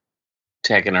wasn't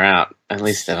checking her out. At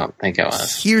least I don't think I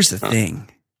was. Here's the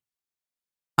thing.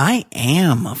 I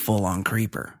am a full on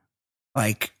creeper.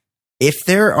 Like, if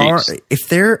there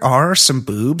are some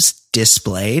boobs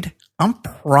displayed, I'm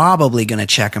probably going to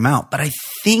check them out. But I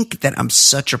think that I'm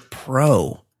such a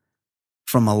pro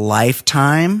from a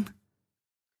lifetime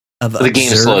of the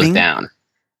game slows down.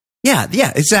 Yeah,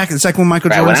 exactly. It's like when Michael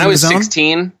Jordan when I was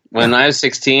 16. When I was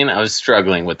 16, I was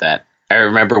struggling with that. I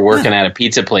remember working at a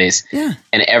pizza place,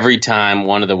 and every time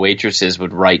one of the waitresses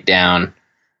would write down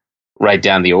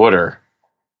the order,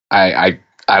 I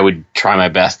would try my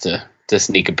best to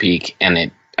sneak a peek,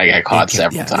 and I got caught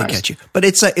several times. They catch you. But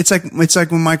it's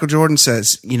like when Michael Jordan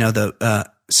says, you know,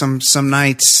 some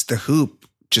nights the hoop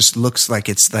just looks like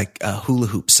it's like a hula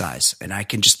hoop size, and I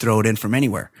can just throw it in from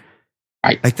anywhere.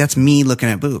 Right. Like that's me looking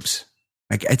at boobs.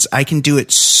 Like I can do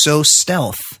it so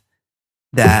stealth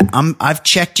that I've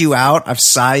checked you out. I've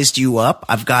sized you up.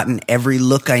 I've gotten every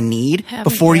look I need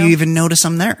before you even notice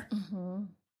I'm there. Mm-hmm.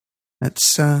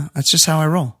 That's just how I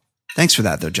roll. Thanks for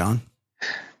that though, John.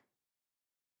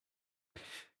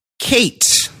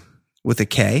 Kate with a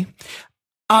K.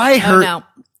 I heard. No.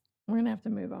 We're going to have to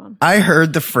move on. I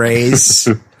heard the phrase,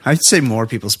 I'd say more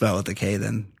people spell with a K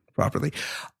than properly.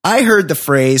 I heard the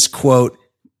phrase, quote,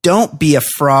 "Don't be a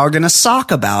frog in a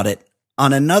sock about it,"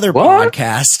 on another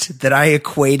podcast that I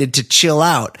equated to chill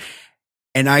out.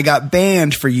 And I got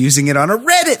banned for using it on a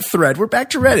Reddit thread. We're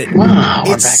back to Reddit. Wow,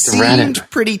 we're it back to Reddit. Seemed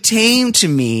pretty tame to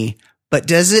me, but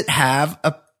does it have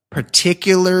a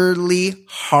particularly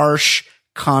harsh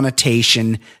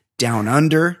connotation down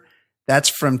under? That's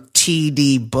from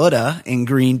TD Buddha in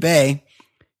Green Bay.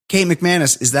 Kate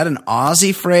McManus, is that an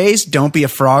Aussie phrase? Don't be a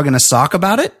frog in a sock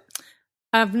about it?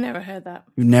 I've never heard that.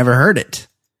 You've never heard it.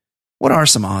 What are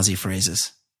some Aussie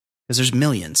phrases? Because there's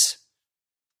millions.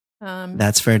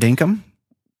 That's fair dinkum.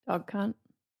 Dog cunt.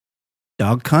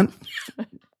 Dog cunt.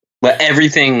 But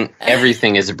everything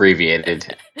is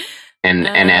abbreviated and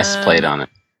an S played on it.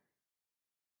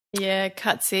 Yeah,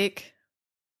 cut sick.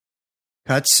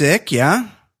 Cut sick, yeah.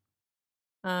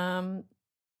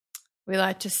 We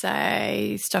like to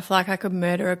say stuff like I could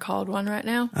murder a cold one right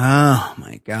now. Oh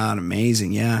my God.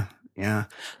 Amazing. Yeah. Yeah.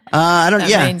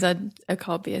 That means a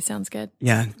cold beer sounds good.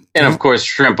 Yeah. And of course,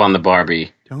 shrimp on the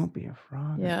Barbie. Don't be a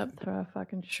frog. Yep. Throw a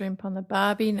fucking shrimp on the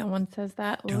Barbie. No one says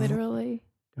that literally.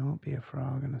 Don't be a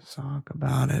frog in a sock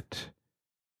about it.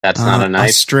 That's not a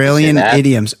nice Australian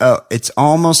idioms. Oh, it's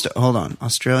almost, hold on.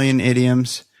 Australian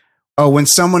idioms. Oh, when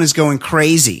someone is going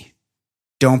crazy.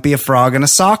 Don't be a frog in a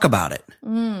sock about it.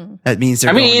 That means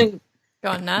they're going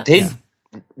nuts.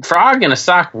 Frog in a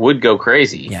sock would go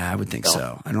crazy. Yeah, I would think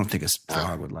so. I don't think a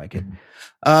frog would like it.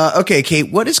 Okay,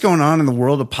 Kate, what is going on in the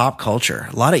world of pop culture?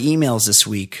 A lot of emails this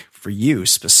week for you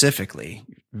specifically.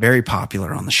 Very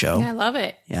popular on the show. Yeah, I love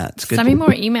it. Yeah, it's good. Send me more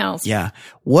emails. Yeah.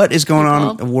 What is going on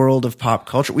in the world of pop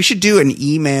culture? We should do an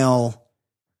email.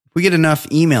 If we get enough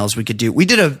emails, we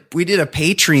did a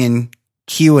Patreon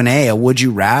Q&A, a Would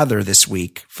You Rather this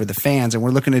week for the fans, and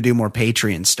we're looking to do more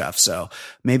Patreon stuff. So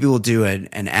maybe we'll do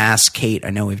an Ask Kate.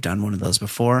 I know we've done one of those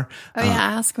before. Oh, yeah,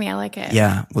 ask me. I like it.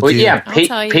 Yeah.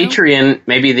 Patreon,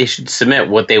 maybe they should submit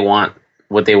what they want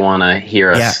to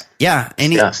hear us.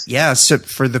 Yeah. So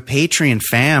for the Patreon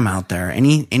fam out there,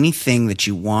 anything that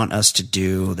you want us to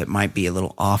do that might be a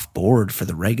little off board for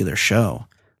the regular show,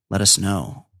 let us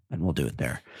know. and we'll do it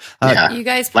there. Yeah. You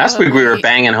guys Last week we were probably-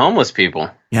 banging homeless people.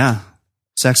 Yeah.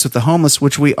 Sex with the homeless,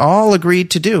 which we all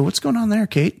agreed to do. What's going on there,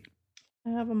 Kate?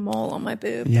 I have a mole on my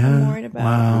boob. Yeah. I'm worried about.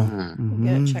 Wow. Mhm.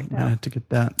 Get it checked I out. have to get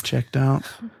that checked out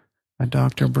by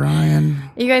Dr. Brian.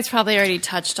 You guys probably already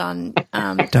touched on Doc-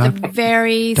 the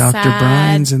very Dr. sad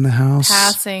Brian's in the house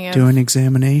passing of doing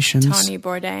examinations. Tony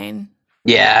Bourdain.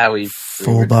 Yeah, we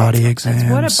Full body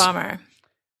exams. What a bummer.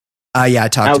 Yeah, I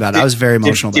talked about it. I was very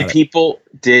emotional did about it. people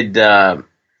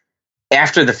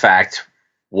after the fact,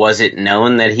 was it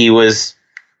known that he was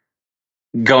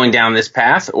going down this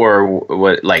path, or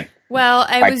what? Like, Well,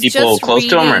 I by was people just close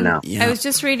to him, or reading- no? Yeah. I was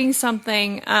just reading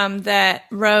something that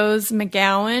Rose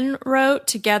McGowan wrote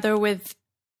together with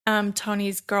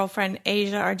Tony's girlfriend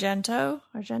Asia Argento.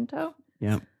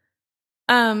 Yeah.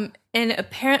 And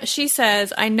apparently, she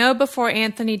says, "I know before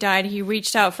Anthony died, he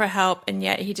reached out for help, and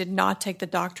yet he did not take the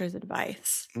doctor's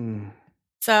advice."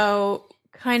 So,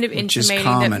 kind of Which is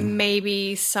intimating that common.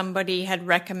 maybe somebody had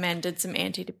recommended some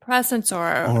antidepressants, or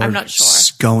Or I'm not sure.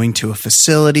 going to a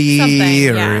facility Something,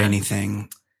 or yeah. anything.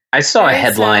 I saw a Very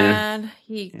headline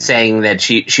sad. saying that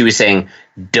she was saying,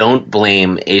 "Don't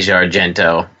blame Asia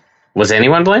Argento." Was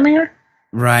anyone blaming her?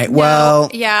 Right. No, Well,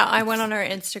 yeah, I went on her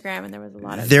Instagram and there was a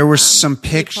lot of there were some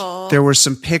people- there were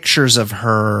some pictures of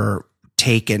her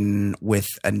taken with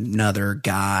another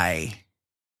guy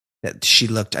that she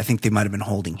looked, I think they might have been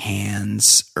holding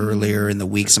hands earlier in the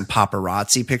week, some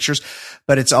paparazzi pictures.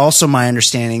 But it's also my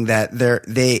understanding that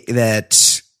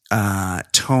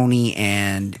Tony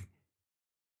and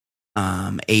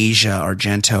Asia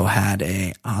Argento had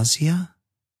Asia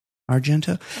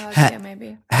Argento yeah,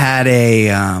 maybe.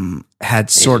 had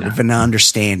sort of an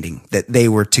understanding that they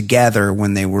were together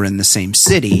when they were in the same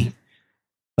city,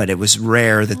 but it was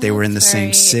rare that they were in the It's same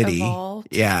very city. evolved.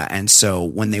 Yeah, and so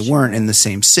when they weren't in the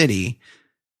same city,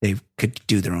 they could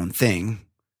do their own thing,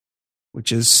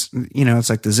 which is, it's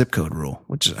like the zip code rule,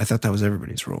 which I thought that was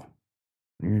everybody's rule.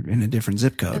 When you're in a different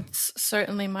zip code, It's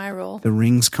certainly my rule. the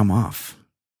rings come off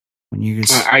when you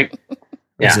just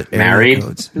Yeah, is it area married,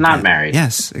 codes? not Yeah. married.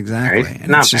 Yes, exactly. Married, And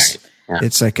not it's just, married. Yeah.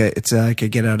 it's like a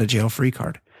get out of jail free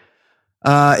card.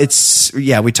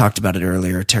 We talked about it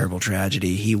earlier. A terrible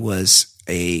tragedy. He was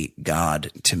a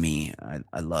god to me.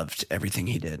 I loved everything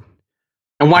he did.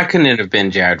 And why couldn't it have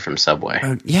been Jared from Subway?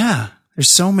 Yeah,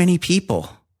 there's so many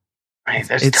people. Right,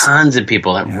 there's it's- tons of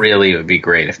people that yeah. really would be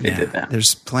great if they Yeah, did that.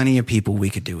 there's plenty of people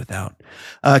we could do without.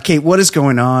 Kate, what is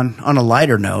going on a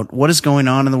lighter note? What is going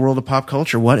on in the world of pop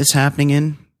culture? What is happening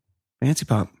in Fancy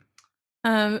Pop?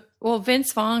 Well,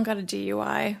 Vince Vaughn got a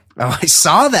DUI. Oh, I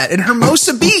saw that in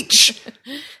Hermosa Beach.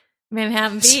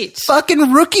 Manhattan Beach.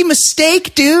 Fucking rookie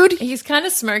mistake, dude. He's kind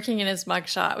of smirking in his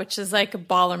mugshot, which is like a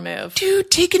baller move.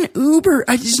 Dude, take an Uber.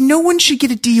 No one should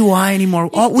get a DUI anymore.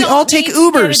 We all Don't take need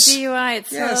to get a Ubers. DUI.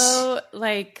 It's Yes. so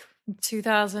like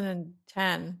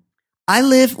 2010.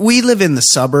 We live in the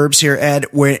suburbs here, Ed,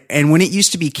 and when it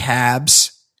used to be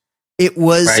cabs, it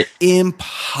was Right.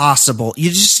 impossible.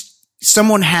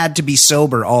 Someone had to be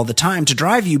sober all the time to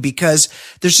drive you because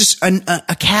there's just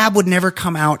a cab would never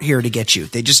come out here to get you.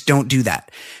 They just don't do that.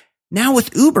 Now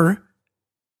with Uber,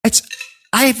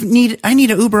 I need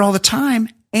an Uber all the time,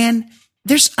 and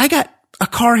I got a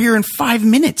car here in 5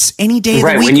 minutes any day of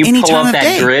Right, the week, when you any pull time up of that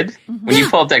day. grid, when you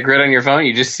pull up that grid on your phone,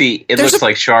 you just see it There's looks a-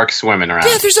 like sharks swimming around.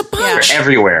 Yeah, there's a bunch. They're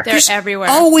everywhere. They're everywhere.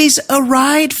 Always a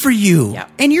ride for you. Yeah.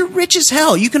 And you're rich as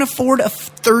hell. You can afford a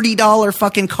 $30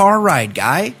 fucking car ride,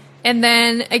 guy. And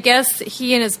then I guess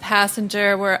he and his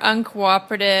passenger were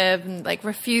uncooperative and like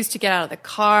refused to get out of the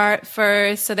car at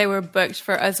first. So they were booked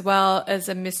for as well as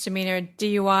a misdemeanor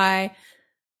DUI,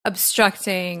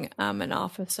 obstructing an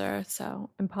officer.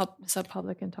 So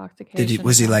public intoxication.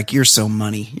 Was he like, you're so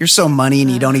money,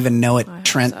 and you don't even know it, I hope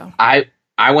Trent? so.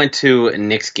 I went to a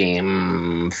Knicks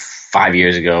game 3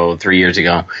 years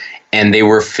ago, and they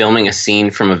were filming a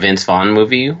scene from a Vince Vaughn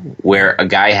movie where a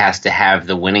guy has to have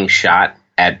the winning shot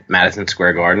at Madison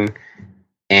Square Garden,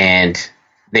 and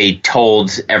they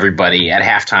told everybody at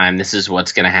halftime, this is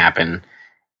what's going to happen,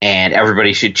 and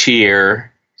everybody should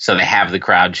cheer, so they have the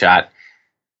crowd shot,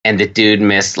 and the dude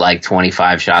missed like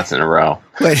 25 shots in a row.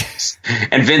 Wait,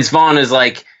 And Vince Vaughn is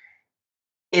like,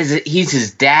 he's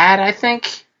his dad, I think?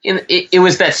 It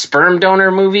was that sperm donor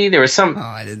movie. There was some... oh,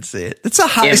 I didn't see it. It's a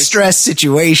high Yeah, stress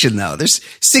situation, though. There's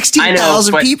 16,000 I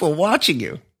know, but- people watching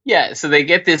you. Yeah, so they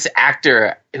get this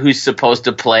actor who's supposed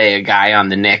to play a guy on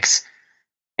the Knicks,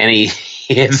 and he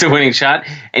hits the winning shot,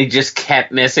 and he just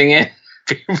kept missing it.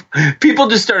 People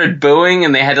just started booing,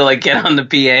 and they had to like get on the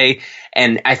PA,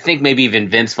 and I think maybe even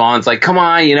Vince Vaughn's like, "Come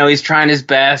on, he's trying his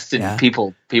best," and Yeah.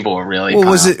 people were really. Well,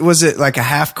 was it like a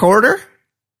half quarter?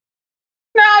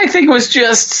 No, I think it was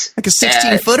just like a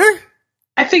 16-footer.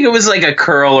 I think it was like a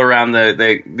curl around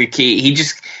the key. He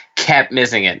just kept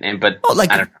missing it, I don't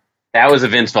know. That was a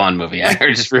Vince Vaughn movie. I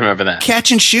just remember that.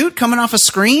 Catch and shoot coming off a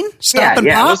screen? Stop and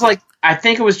pop? It was like, I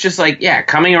think it was just like,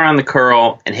 coming around the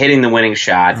curl and hitting the winning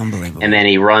shot. Unbelievable. And then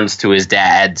he runs to his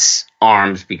dad's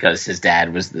arms because his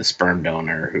dad was the sperm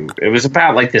donor. It was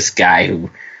about like this guy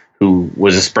who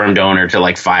was a sperm donor to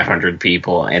like 500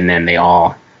 people, and then they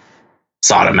all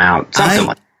sought him out.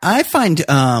 I find,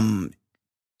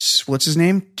 what's his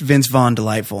name? Vince Vaughn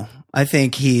delightful. I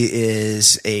think he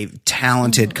is a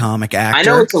talented comic actor. I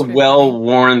know it's a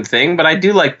well-worn thing, but I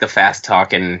do like the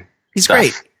fast-talking He's stuff.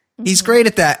 great. He's great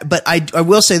at that. But I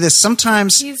will say this.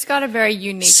 Sometimes he's got a very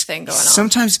unique thing going on.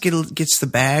 Sometimes gets the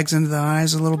bags into the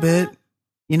eyes a little bit.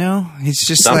 You know, he's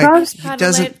just Sometimes.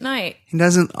 like, he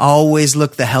doesn't always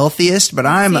look the healthiest, but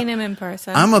I've seen him in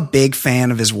person. I'm a big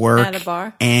fan of his work. At a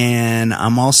bar. And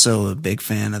I'm also a big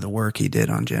fan of the work he did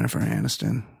on Jennifer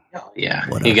Aniston. Oh, yeah.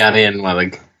 He got in well,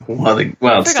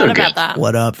 it's still good. That.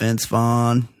 What up, Vince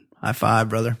Vaughn? High five,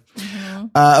 brother.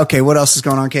 Okay, what else is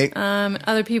going on, Kate?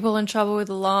 Other people in trouble with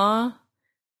the law.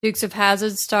 Dukes of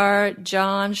Hazzard star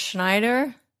John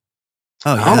Schneider.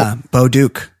 Oh, yeah. Bo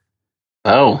Duke.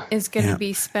 Oh. Is going to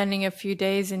be spending a few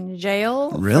days in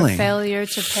jail for failure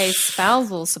to pay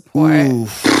spousal support. Ooh.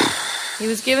 He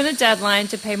was given a deadline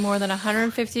to pay more than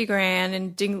 $150,000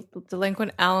 in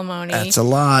delinquent alimony. That's a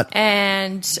lot.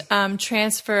 And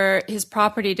transfer his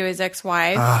property to his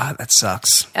ex-wife. That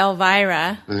sucks.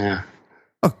 Elvira. Yeah.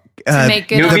 To make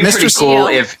good it would be pretty cool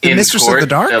if the in Mistress court, of the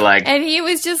Dark? And he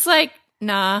was just like,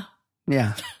 nah.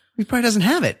 Yeah. He probably doesn't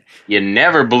have it. You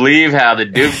never believe how the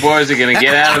Duke boys are going to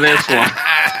get out of this one.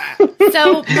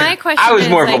 So my question is, I was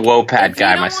more of a Wopat guy if you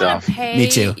don't myself. Pay Me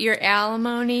too. Your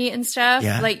alimony and stuff.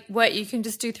 Yeah. Like what? You can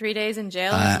just do 3 days in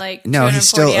jail and like no, he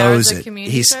still 240 hours owes of it.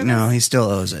 community service? No, he still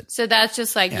owes it. So that's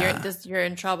just like you're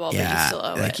in trouble, but you still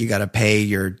owe like it. you got to pay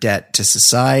your debt to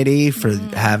society for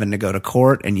having to go to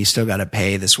court, and you still got to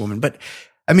pay this woman. But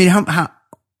I mean, how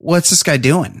what's this guy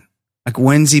doing? Like,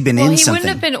 when's he been in something? He wouldn't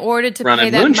have been ordered to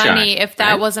pay that money if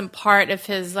that wasn't part of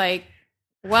his like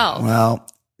wealth. Well,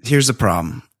 here's the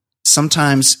problem.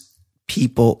 Sometimes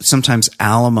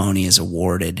alimony is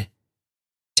awarded.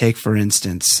 Take, for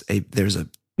instance, there's a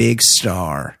big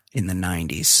star in the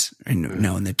 90s, in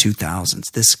the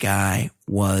 2000s. This guy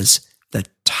was the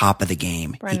top of the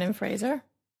game. Brendan Fraser?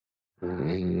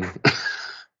 I'm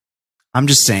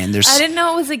just saying, there's. I didn't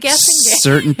know it was a guessing game.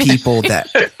 Certain people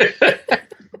that.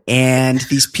 And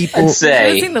these people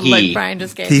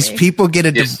people get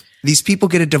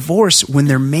a divorce when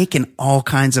they're making all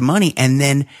kinds of money, and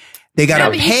then they got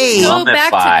to pay. You can go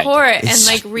back to court and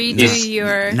like redo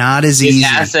your. Not as easy.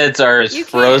 Assets are as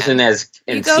frozen as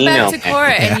Encino. You go back to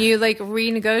court and you like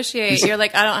renegotiate. You're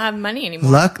like, I don't have money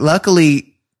anymore.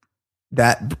 Luckily,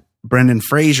 that Brendan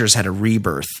Fraser's had a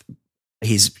rebirth.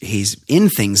 He's in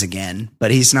things again, but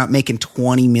he's not making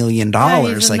 $20 million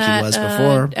like he was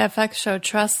before. FX show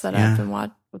Trust that I've been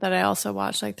that I also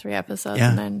watched like 3 episodes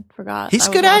and then forgot. He's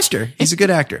a good actor. He's a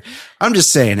good actor. I'm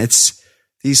just saying, it's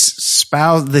these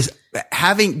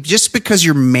just because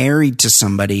you're married to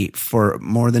somebody for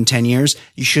more than 10 years,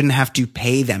 you shouldn't have to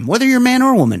pay them, whether you're a man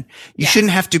or a woman. You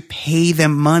shouldn't have to pay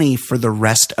them money for the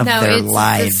rest of their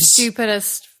lives. The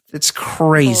stupidest. It's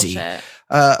crazy.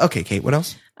 Okay, Kate, what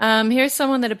else? Here's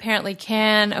someone that apparently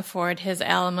can afford his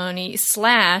alimony.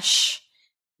 Slash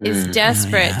is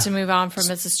desperate to move on from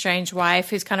his estranged wife,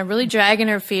 who's kind of really dragging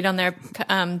her feet on their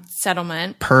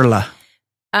settlement. Perla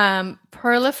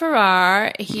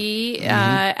Farrar, he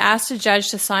asked a judge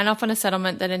to sign off on a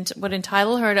settlement that would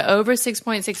entitle her to over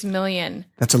 $6.6 million.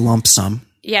 That's a lump sum.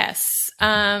 Yes.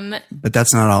 But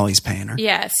that's not all he's paying her.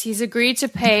 Yes. He's agreed to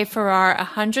pay Farrar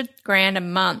 $100,000 a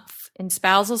month in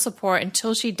spousal support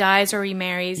until she dies or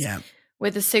remarries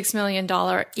with a $6 million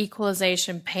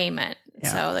equalization payment.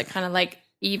 So that kind of like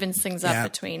evens things up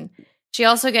between. She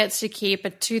also gets to keep a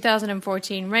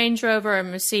 2014 Range Rover, a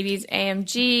Mercedes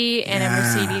AMG, and a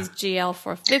Mercedes GL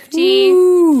 450.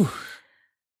 Ooh.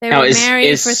 They were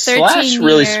married for 13 Slash years.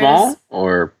 Really small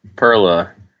or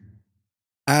Perla?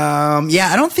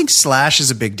 I don't think Slash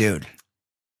is a big dude.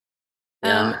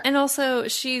 And also,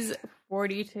 she's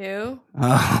 42.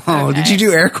 Oh, okay. Did you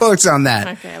do air quotes on that?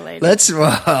 Okay, lady. Let's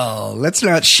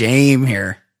not shame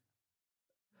here.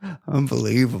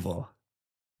 Unbelievable.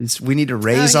 We need to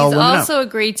raise all women up. He's also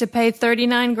agreed to pay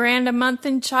 $39,000 a month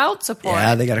in child support.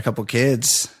 Yeah, they got a couple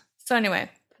kids. So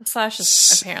anyway, Slash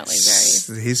is apparently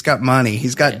very. He's got money.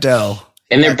 He's got dough.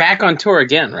 And they're back on tour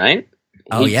again, right?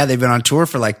 Oh yeah, they've been on tour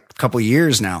for like a couple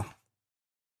years now.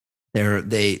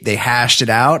 They hashed it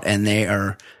out, and they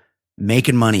are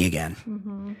making money again.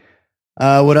 Mm-hmm.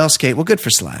 What else, Kate? Well, good for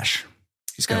Slash.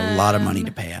 He's got a lot of money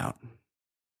to pay out.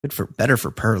 Better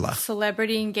for Perla.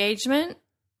 Celebrity engagement.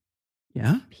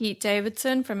 Yeah. Pete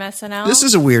Davidson from SNL. This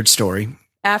is a weird story.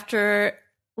 After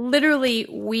literally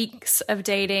weeks of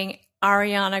dating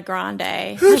Ariana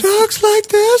Grande. Who talks like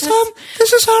this?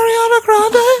 This is Ariana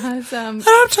Grande. I'm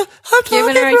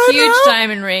giving her a huge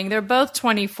diamond ring. They're both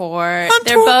 24.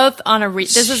 They're both on a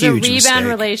this is a rebound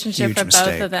relationship for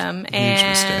both of them.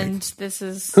 And this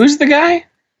is who's the guy?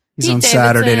 He's on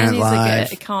Saturday Night Live.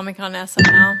 He's a comic on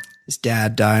SNL. His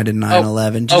dad died in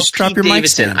 9/11. Just drop your mic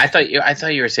stand. I thought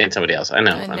you were saying somebody else. I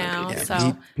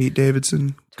know. Pete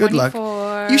Davidson. Good luck.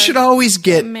 You should always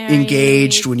get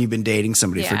engaged when you've been dating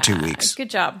somebody for 2 weeks. Good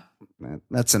job.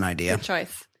 That's an idea. Good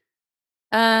choice.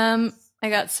 I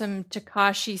got some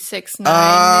Tekashi 6ix9news.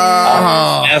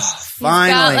 Oh, yes. Finally.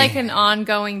 He's got like an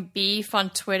ongoing beef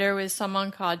on Twitter with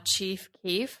someone called Chief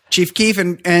Keef. Chief Keef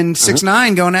and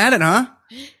 6ix9ine going at it, huh?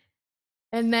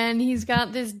 And then he's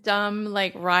got this dumb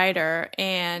like rider,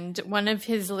 and one of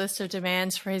his list of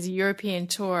demands for his European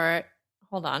tour.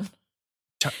 Hold on.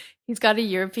 He's got a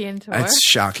European tour. That's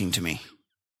shocking to me.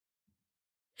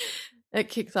 It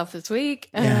kicks off this week.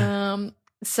 Yeah.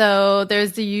 So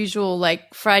there's the usual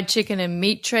like fried chicken and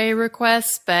meat tray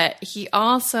requests, but he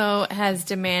also has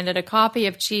demanded a copy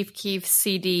of Chief Keef's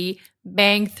CD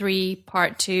Bang 3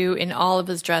 Part 2 in all of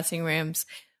his dressing rooms,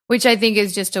 which I think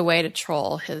is just a way to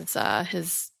troll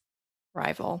his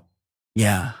rival.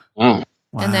 Yeah. Mm.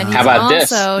 Wow. And then he's How about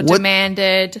also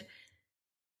demanded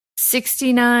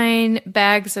 69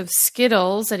 bags of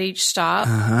Skittles at each stop,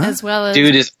 as well as...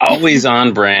 Dude is always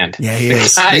on brand. Yeah, he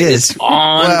is. He is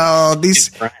on Well, these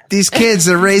kids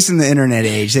are raised in the internet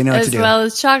age. They know what to do. As well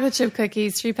as chocolate chip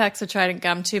cookies, 3 packs of Trident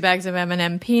gum, 2 bags of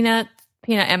peanut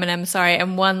M&M,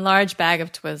 and 1 large bag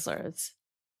of Twizzlers.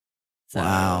 So,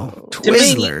 wow.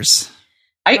 Twizzlers.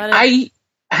 I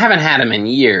haven't had them in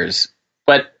years,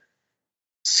 but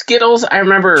Skittles I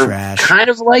remember kind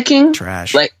of liking.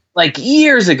 Trash. Like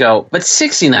years ago, but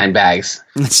 69 bags.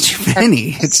 That's too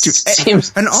many. It's too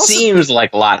seems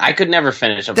like a lot. I could never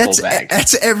finish a full bag.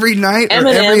 That's every night or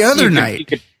every other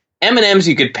night. M&M's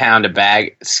you could pound a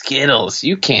bag. Skittles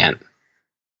you can't.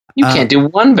 You can't do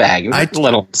 1 bag. Let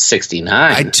alone 69.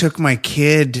 I took my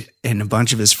kid and a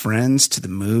bunch of his friends to the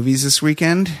movies this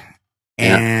weekend,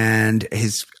 and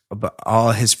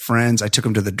all his friends, I took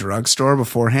him to the drugstore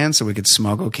beforehand so we could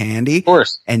smuggle candy. Of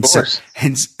course. So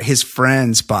his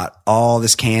friends bought all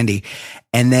this candy,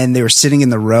 and then they were sitting in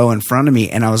the row in front of me,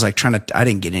 and I was like I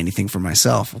didn't get anything for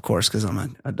myself, of course, because I'm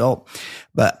an adult,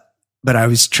 but I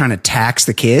was trying to tax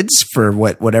the kids for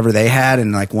whatever they had.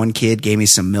 And like one kid gave me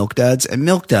some Milk Duds, and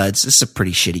Milk Duds, this is a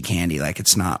pretty shitty candy. Like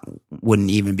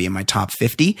wouldn't even be in my top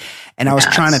 50. And I was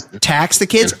trying to tax the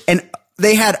kids, and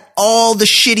they had all the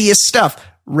shittiest stuff.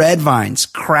 Red Vines,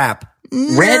 crap.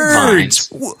 Red Vines.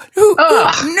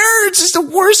 Nerds is the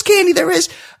worst candy there is.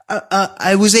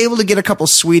 I was able to get a couple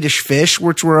Swedish Fish,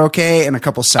 which were okay, and a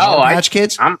couple Sour Patch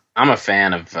Kids. I'm a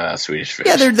fan of Swedish Fish.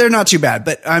 Yeah, they're not too bad.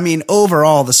 But I mean,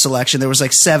 overall, the selection, there was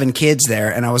like 7 kids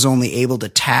there, and I was only able to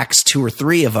tax 2 or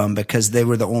 3 of them because they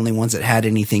were the only ones that had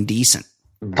anything decent.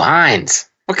 Vines.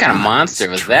 What kind of monster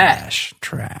was that?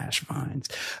 Trash Vines.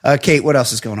 Kate, what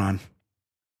else is going on?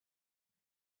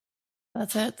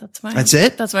 That's it. That's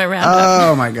it? That's my roundup.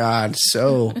 Oh my God.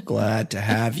 So glad to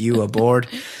have you aboard.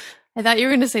 I thought you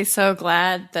were going to say so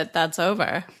glad that that's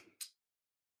over.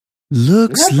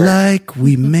 Looks like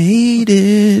we made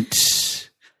it.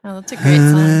 Oh, that's a great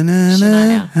song.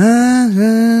 Shania.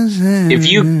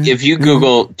 If you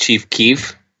Google Chief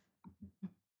Keef,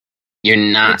 you're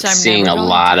not seeing a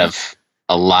lot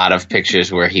of pictures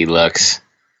where he looks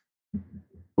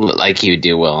like he would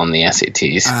do well on the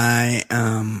SATs.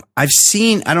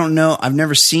 I've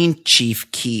never seen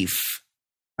Chief Keef.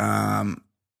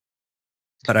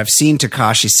 But I've seen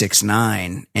Tekashi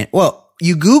 6ix9ine, and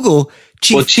you Google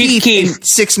Chief Keef and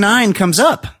 6ix9ine comes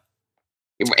up.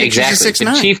 Exactly.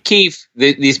 But Chief Keef,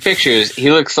 these pictures,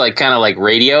 he looks like kind of like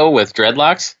Radio with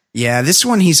dreadlocks. Yeah, this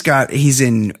one he's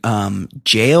in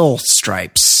jail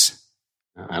stripes.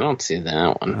 I don't see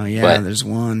that one. Oh yeah, there's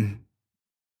one.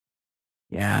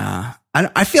 Yeah,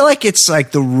 I feel like it's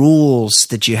like the rules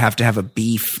that you have to have a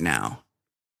beef now.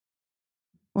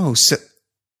 Oh, so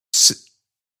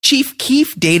Chief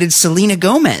Keef dated Selena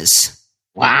Gomez.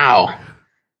 Wow.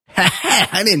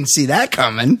 I didn't see that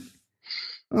coming.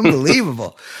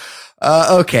 Unbelievable.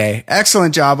 Okay.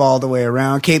 Excellent job all the way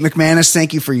around. Kate McManus,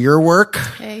 thank you for your work.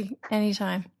 Okay.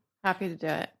 Anytime. Happy to do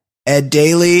it. Ed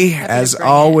Daly, as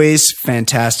always,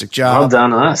 fantastic job. Well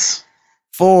done, us.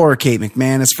 For Kate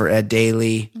McManus, for Ed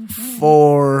Daly,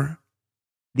 for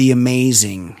the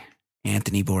amazing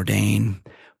Anthony Bourdain.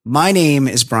 My name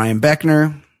is Brian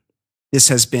Beckner. This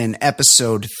has been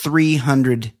episode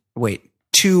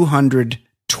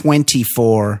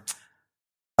 224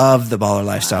 of the Baller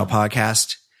Lifestyle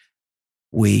Podcast.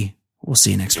 We will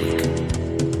see you next week.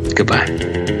 Goodbye.